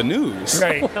turn on the news.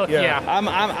 Right. Yeah.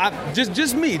 I'm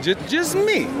just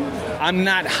me. I'm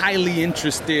not highly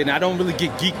interested, and I don't really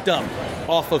get geeked up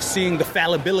off of seeing the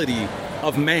fallibility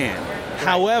of man.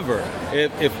 However,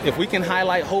 if we can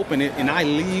highlight hope and I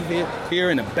leave it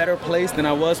here in a better place than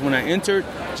I was when I entered,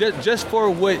 just for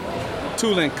what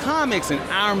Two Land Comics and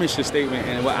our mission statement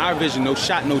and what our vision, no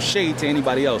shade to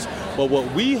anybody else, but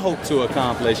what we hope to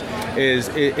accomplish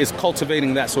is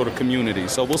cultivating that sort of community.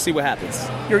 So we'll see what happens.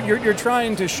 You're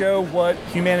trying to show what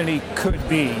humanity could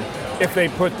be if they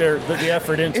put the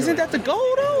effort into it. Isn't that the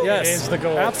goal, though? Yes. It is the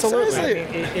goal. Absolutely.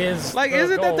 Seriously. It is. Like,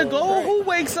 isn't that the goal? Right. Who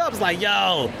wakes up is like,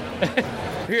 yo,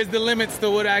 here's the limits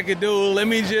to what I could do. Let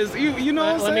me just, you know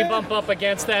what I'm saying? Let me bump up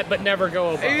against that, but never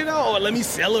go above. Or let me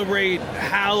celebrate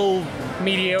how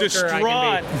mediocre distraught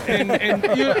I can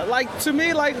be. and like, to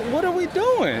me, like, what are we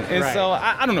doing? And right. so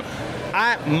I don't know.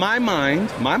 My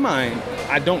mind,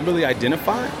 I don't really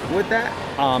identify with that.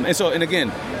 And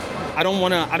again, I don't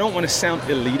want to sound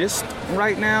elitist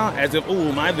right now, as if,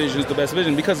 my vision is the best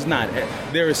vision, because it's not.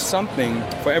 There is something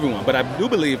for everyone, but I do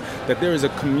believe that there is a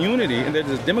community and there's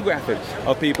a demographic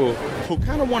of people who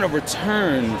kind of want to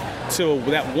return to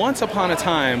that once upon a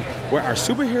time where our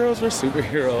superheroes were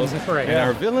superheroes right, and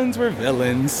our villains were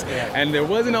villains, and there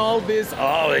wasn't all this,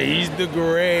 he's the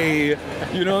gray,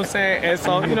 you know what I'm saying? And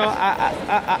so,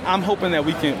 I'm hoping that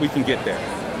we can get there,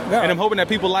 and I'm hoping that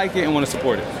people like it and want to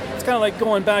support it. It's kind of like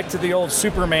going back to the old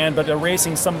Superman, but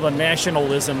erasing some of the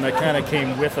nationalism that kind of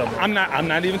came with him. I'm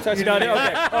not even touching it.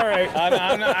 Okay, all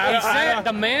right.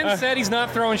 The man said he's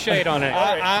not throwing shade on it.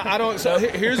 I don't. So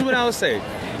here's what I would say: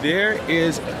 there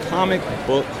is a comic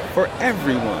book for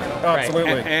everyone.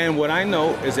 Absolutely. And what I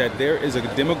know is that there is a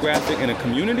demographic and a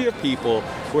community of people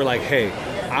who are like, hey,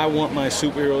 I want my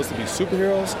superheroes to be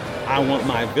superheroes. I want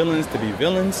my villains to be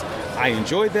villains. I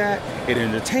enjoy that. It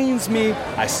entertains me.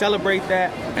 I celebrate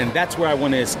that. And that's where I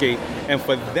want to escape. And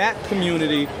for that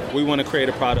community, we want to create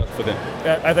a product for them.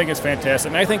 I think it's fantastic.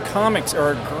 And I think comics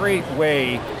are a great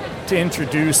way to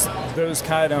introduce those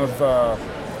kind of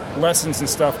lessons and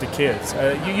stuff to kids.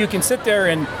 You can sit there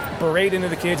and berate into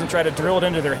the kids and try to drill it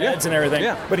into their heads and everything.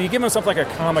 Yeah. But you give them something like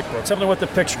a comic book, something with the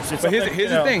pictures. But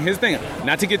here's the thing.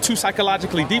 Not to get too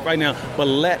psychologically deep right now, but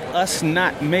let us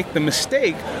not make the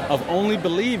mistake of only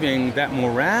believing that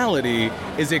morality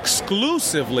is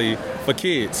exclusively for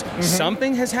kids. Mm-hmm.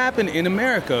 Something has happened in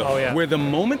America where the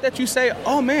moment that you say,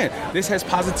 oh man, this has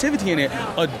positivity in it,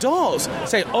 adults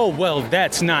say, oh, well,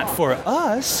 that's not for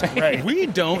us. Right. We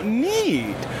don't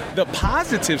need the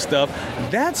positive stuff.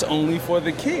 That's only for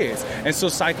the kids. And so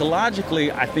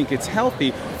psychologically, I think it's healthy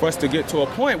for us to get to a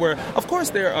point where, of course,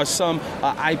 there are some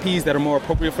IPs that are more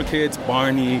appropriate for kids,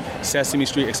 Barney, Sesame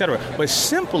Street, etc. But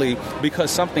simply because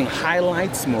something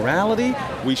highlights morality,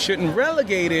 we shouldn't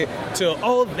relegate it to,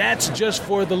 oh, that's just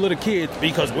for the little kids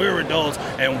because we're adults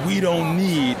and we don't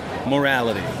need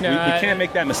morality. We can't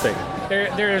make that mistake.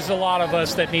 There's a lot of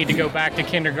us that need to go back to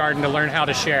kindergarten to learn how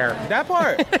to share. That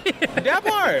part. That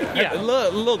part. Yeah.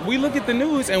 Look, we look at the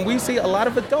news and we see a lot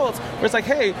of adults where it's like,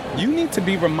 hey, you need to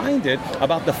be reminded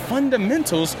about the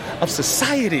fundamentals of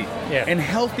society and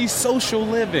healthy social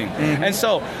living. Mm-hmm. And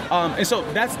so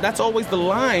that's always the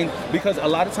line, because a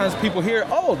lot of times people hear,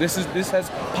 oh, this has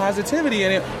positivity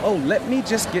in it. Oh, let me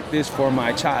just get this for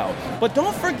my child. But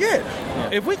don't forget,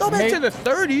 if we go back to the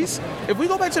 30s, if we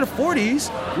go back to the 40s,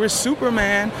 where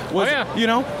Superman was,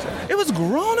 it was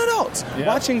grown adults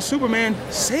watching Superman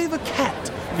save a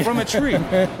cat from a tree.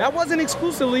 That wasn't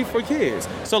exclusively for kids.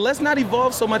 So let's not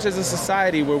evolve so much as a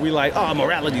society where we like, oh,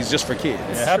 morality is just for kids.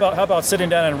 Yeah, how about sitting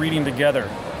down and reading together?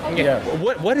 Yeah.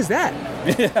 What is that?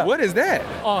 Yeah. What is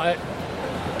that?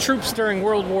 Troops during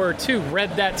World War II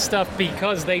read that stuff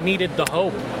because they needed the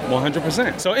hope.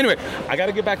 100%. So anyway, I got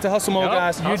to get back to Hustle Mode,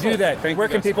 guys. You do that. Where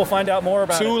can people find out more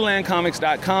about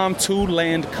TwoLandComics.com,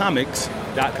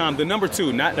 TwoLandComics.com. The number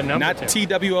 2, not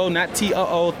TWO, not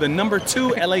TOO. The number 2,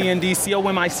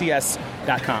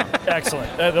 LANDCOMICS.com.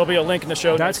 Excellent. There'll be a link in the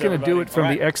show. That's going to do it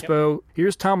from the Expo. Yep.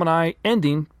 Here's Tom and I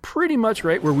ending pretty much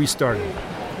right where we started.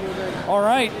 All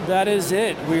right, that is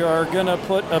it. We are going to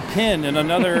put a pin in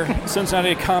another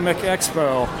Cincinnati Comic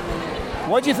Expo.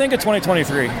 What do you think of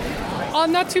 2023?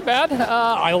 Not too bad.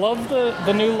 I love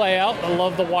the new layout. I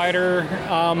love the wider,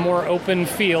 more open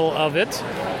feel of it.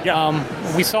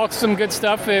 Yeah. We saw some good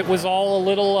stuff. It was all a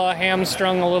little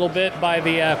hamstrung a little bit by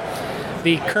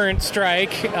the current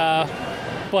strike,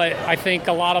 but I think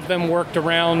a lot of them worked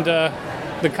around the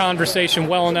conversation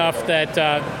well enough that,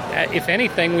 if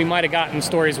anything, we might have gotten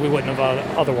stories we wouldn't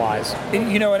have otherwise.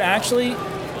 And actually,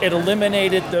 it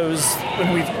eliminated those,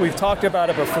 and we've talked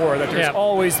about it before, that there's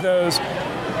always those,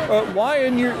 why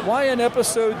in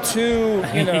episode 2,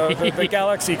 the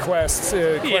Galaxy Quest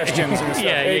questions and stuff.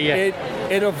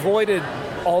 It avoided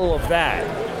all of that.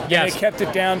 Yes. And it kept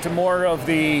it down to more of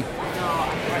the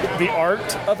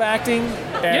art of acting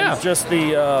and just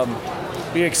the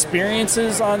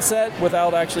experiences on set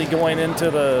without actually going into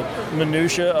the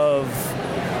minutia of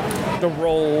the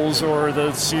roles or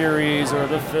the series or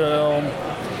the film.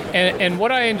 And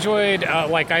what I enjoyed,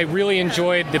 I really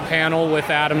enjoyed the panel with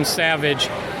Adam Savage,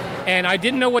 and I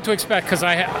didn't know what to expect because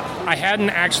I hadn't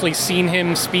actually seen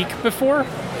him speak before,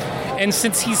 and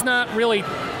since he's not really,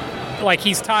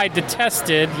 he's tied to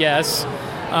Tested, yes,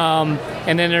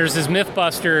 and then there's his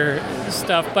Mythbuster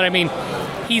stuff, but I mean,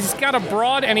 he's got a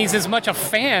broad, and he's as much a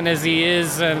fan as he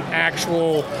is an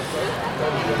actual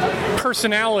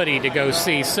personality to go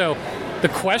see. So the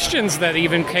questions that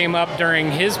even came up during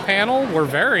his panel were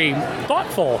very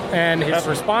thoughtful, and his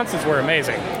responses were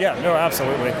amazing. Yeah, no,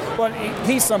 absolutely. But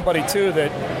he's somebody, too,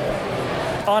 that,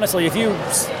 honestly, if you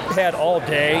had all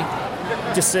day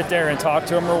to sit there and talk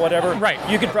to him or whatever,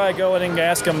 you could probably go in and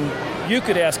ask him,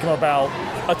 about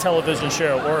a television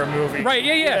show or a movie. Right,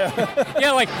 yeah,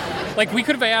 like we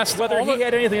could have asked whether he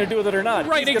had anything to do with it or not.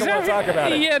 Right, he's exactly. Want to talk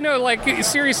about it. Yeah, no,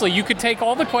 seriously, you could take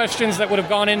all the questions that would have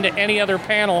gone into any other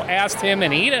panel, asked him,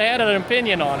 and he'd have had an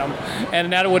opinion on them,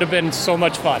 and that would have been so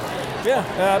much fun. Yeah,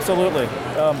 absolutely.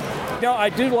 I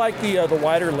do like the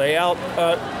wider layout.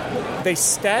 They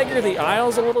stagger the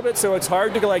aisles a little bit, so it's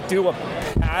hard to do a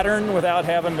pattern without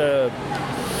having to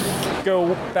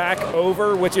go back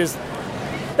over,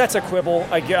 that's a quibble,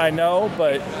 I know,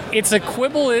 but... It's a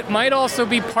quibble. It might also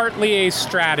be partly a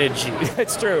strategy.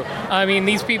 It's true. I mean,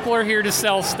 these people are here to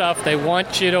sell stuff. They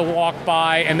want you to walk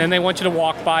by, and then they want you to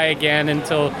walk by again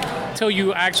until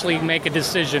you actually make a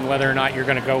decision whether or not you're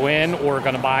going to go in or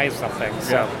going to buy something.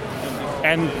 So. Yeah.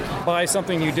 And buy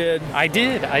something you did? I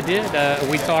did.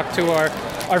 We talked to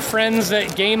our friends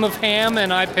at Game of Ham,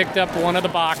 and I picked up one of the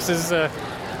boxes.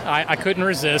 I couldn't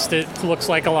resist. It looks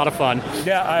like a lot of fun.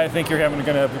 Yeah, I think you're going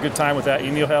to have a good time with that.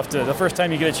 And you'll have to, the first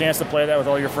time you get a chance to play that with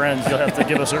all your friends, you'll have to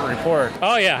give us a report.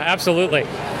 Oh, yeah, absolutely.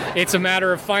 It's a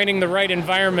matter of finding the right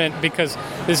environment because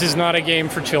this is not a game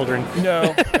for children.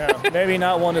 No. Maybe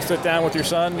not one to sit down with your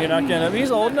son. You're not going to,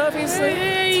 he's old enough, he's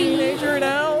a teenager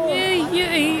now.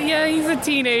 Yeah, he's a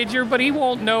teenager, but he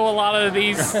won't know a lot of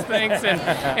these things.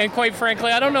 And quite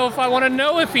frankly, I don't know if I want to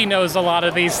know if he knows a lot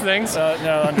of these things.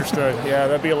 No, understood. Yeah,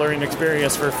 that'd be a learning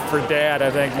experience for Dad,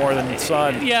 I think, more than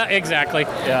son. Yeah, exactly.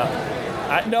 Yeah.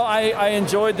 I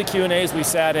enjoyed the Q&As we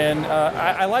sat in.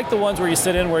 I like the ones where you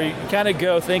sit in where you kind of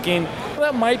go thinking, well,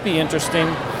 that might be interesting,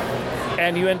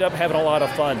 and you end up having a lot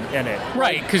of fun in it.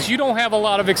 Right, because you don't have a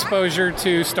lot of exposure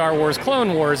to Star Wars,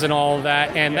 Clone Wars, and all of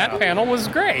that, and that panel was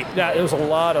great. Yeah, it was a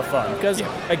lot of fun, because,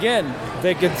 again,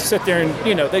 they could sit there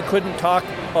and, they couldn't talk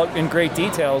in great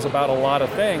details about a lot of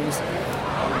things,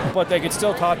 but they could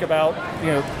still talk about,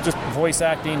 just voice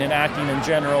acting and acting in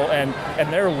general, and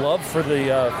their love for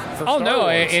the for Star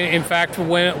Wars. In fact,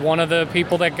 when one of the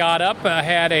people that got up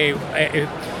had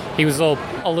he was a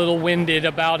little winded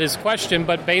about his question,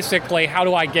 but basically, how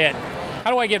do I get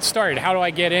started? How do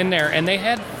I get in there? And they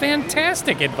had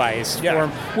fantastic advice for him,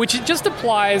 which just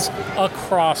applies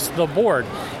across the board.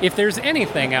 If there's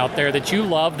anything out there that you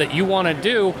love, that you want to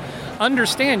do,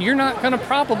 understand you're not going to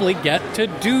probably get to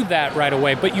do that right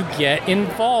away, but you get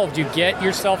involved, you get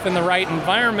yourself in the right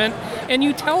environment, and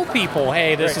you tell people,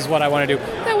 hey, this is what I want to do.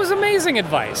 That was amazing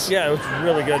advice. Yeah, it was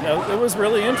really good. It was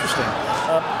really interesting.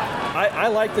 I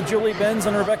like the Julie Benz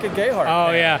and Rebecca Gayheart.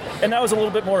 Oh, yeah. And that was a little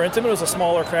bit more intimate. It was a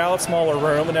smaller crowd, smaller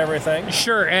room and everything.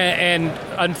 Sure, and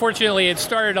unfortunately it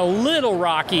started a little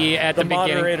rocky at the beginning.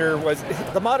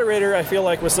 The moderator, I feel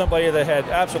like, was somebody that had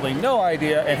absolutely no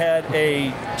idea and had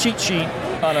a cheat sheet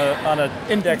on an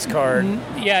index card.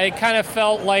 Yeah, it kind of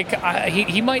felt like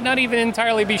he might not even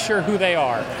entirely be sure who they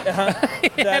are.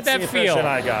 He had that feel.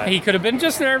 I got. He could have been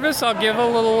just nervous. I'll give a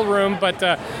little room, but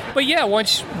yeah,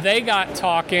 once they got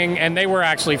talking, and they were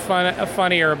actually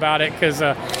funnier about it because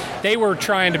they were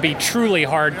trying to be truly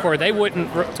hardcore. They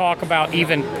wouldn't talk about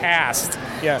even past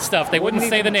stuff. They wouldn't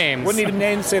say the names. Wouldn't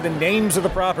even say the names of the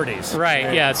properties.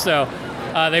 Right. Yeah. So.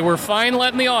 They were fine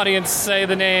letting the audience say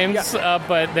the names,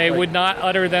 but they would not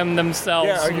utter them themselves.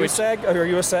 Yeah, are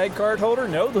you a SAG card holder?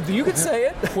 No, you could say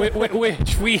it.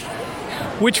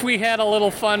 Which we had a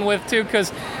little fun with, too,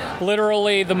 because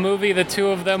literally the movie the two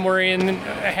of them were in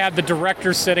had the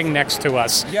director sitting next to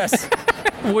us. Yes.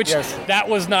 That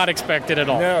was not expected at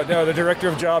all. No, the director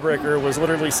of Jawbreaker was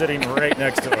literally sitting right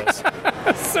next to us.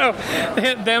 So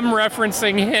them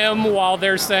referencing him while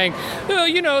they're saying,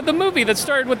 oh, the movie that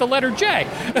started with the letter J.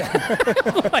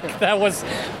 Like that was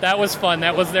fun.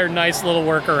 That was their nice little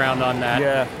workaround on that.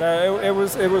 Yeah, it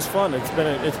was fun. It's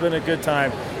been a good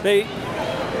time.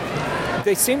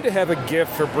 They seem to have a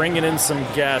gift for bringing in some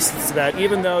guests that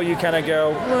even though you kind of go,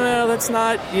 well, that's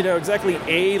not, exactly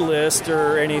A-list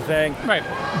or anything. Right.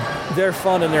 They're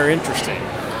fun and they're interesting.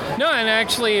 No, and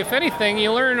actually, if anything,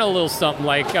 you learn a little something.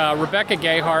 Like Rebecca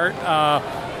Gayheart,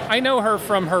 I know her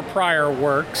from her prior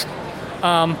works.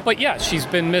 But yeah, she's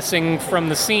been missing from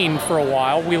the scene for a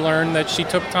while. We learned that she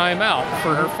took time out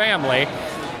for her family.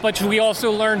 But we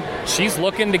also learned she's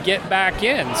looking to get back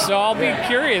in. So I'll be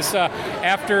curious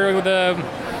after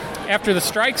the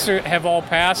strikes have all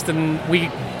passed and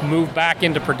we move back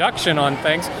into production on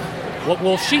things. What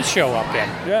will she show up in?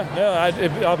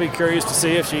 I'll be curious to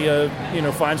see if she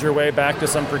finds her way back to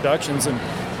some productions, and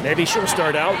maybe she'll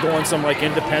start out doing some like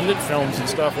independent films and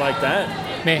stuff like that.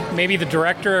 Maybe the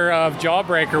director of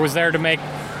Jawbreaker was there to make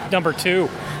number 2.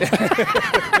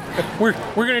 We're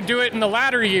going to do it in the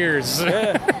latter years.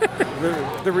 Yeah.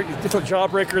 It's a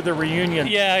Jawbreaker, the reunion.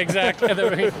 Yeah, exactly.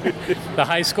 The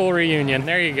high school reunion.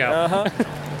 There you go. Uh-huh.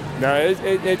 No,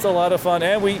 it's a lot of fun.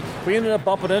 And we ended up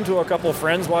bumping into a couple of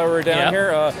friends while we were down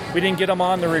here. We didn't get them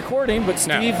on the recording, but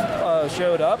Steve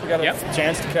showed up. We got a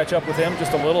chance to catch up with him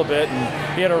just a little bit.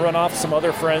 And he had to run off some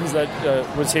other friends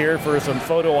that was here for some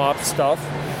photo op stuff.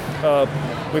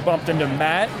 We bumped into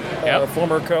Matt,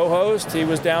 former co-host. He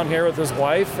was down here with his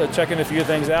wife checking a few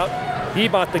things out. He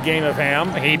bought the game of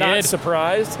ham. He Not did.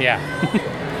 surprised. Yeah.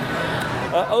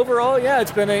 Overall,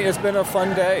 it's been a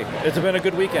fun day. It's been a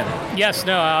good weekend. Yes,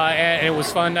 and it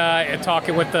was fun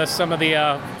talking with some of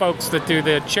the folks that do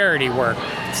the charity work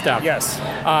stuff. Yes.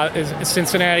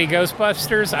 Cincinnati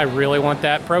Ghostbusters. I really want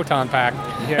that proton pack.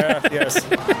 Yeah. Yes.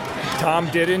 Tom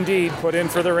did indeed put in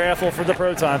for the raffle for the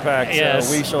proton pack, so yes.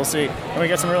 We shall see. And we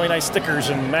got some really nice stickers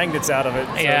and magnets out of it.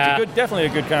 So it's definitely a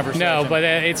good conversation. No, but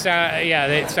it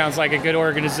sounds like a good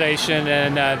organization,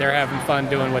 and they're having fun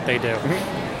doing what they do.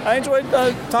 Mm-hmm. I enjoyed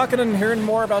talking and hearing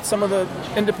more about some of the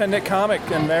independent comic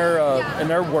and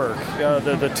their work.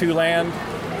 The Two-Land.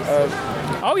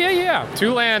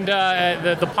 Two-Land,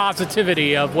 the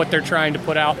positivity of what they're trying to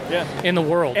put out in the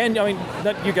world. And, I mean,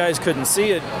 you guys couldn't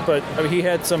see it, but he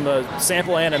had some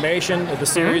sample animation of the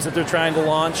series that they're trying to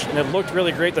launch, and it looked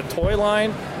really great. The toy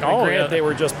line, granted, they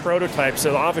were just prototypes,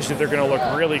 so obviously they're going to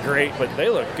look really great, but they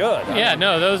look good.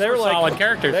 Those were solid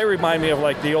characters. They remind me of,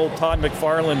 like, the old Todd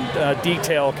McFarlane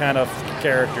detail kind of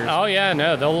characters.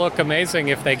 They'll look amazing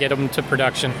if they get them to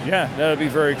production. Yeah, that would be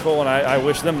very cool, and I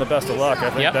wish them the best of luck. I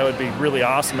think that would be really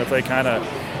awesome if they kind of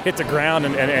hit the ground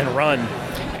and run.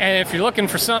 And if you're looking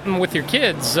for something with your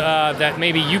kids that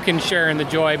maybe you can share in the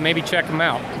joy, maybe check them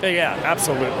out. Yeah,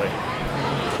 absolutely.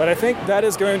 But I think that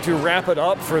is going to wrap it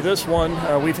up for this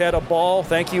one. We've had a ball.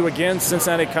 Thank you again,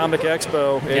 Cincinnati Comic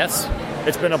Expo.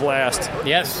 It's been a blast.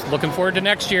 Yes, looking forward to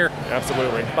next year.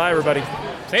 Absolutely. Bye, everybody.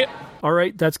 See ya. All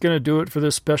right, that's going to do it for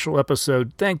this special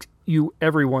episode. Thank you,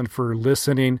 everyone, for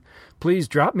listening. Please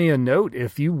drop me a note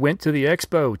if you went to the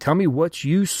expo. Tell me what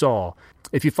you saw.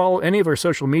 If you follow any of our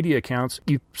social media accounts,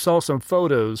 you saw some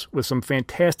photos with some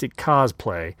fantastic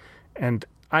cosplay. And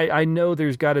I know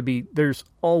there's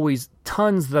always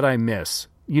tons that I miss.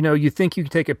 You know, you think you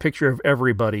can take a picture of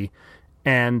everybody,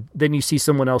 and then you see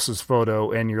someone else's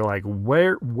photo, and you're like,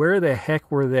 where the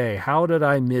heck were they? How did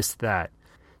I miss that?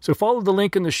 So follow the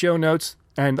link in the show notes,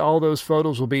 and all those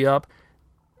photos will be up.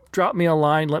 Drop me a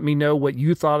line. Let me know what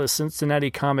you thought of Cincinnati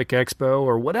Comic Expo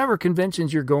or whatever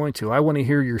conventions you're going to. I want to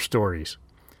hear your stories.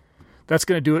 That's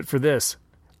going to do it for this.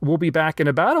 We'll be back in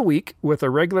about a week with a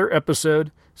regular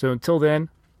episode. So until then,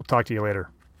 we'll talk to you later.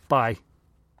 Bye.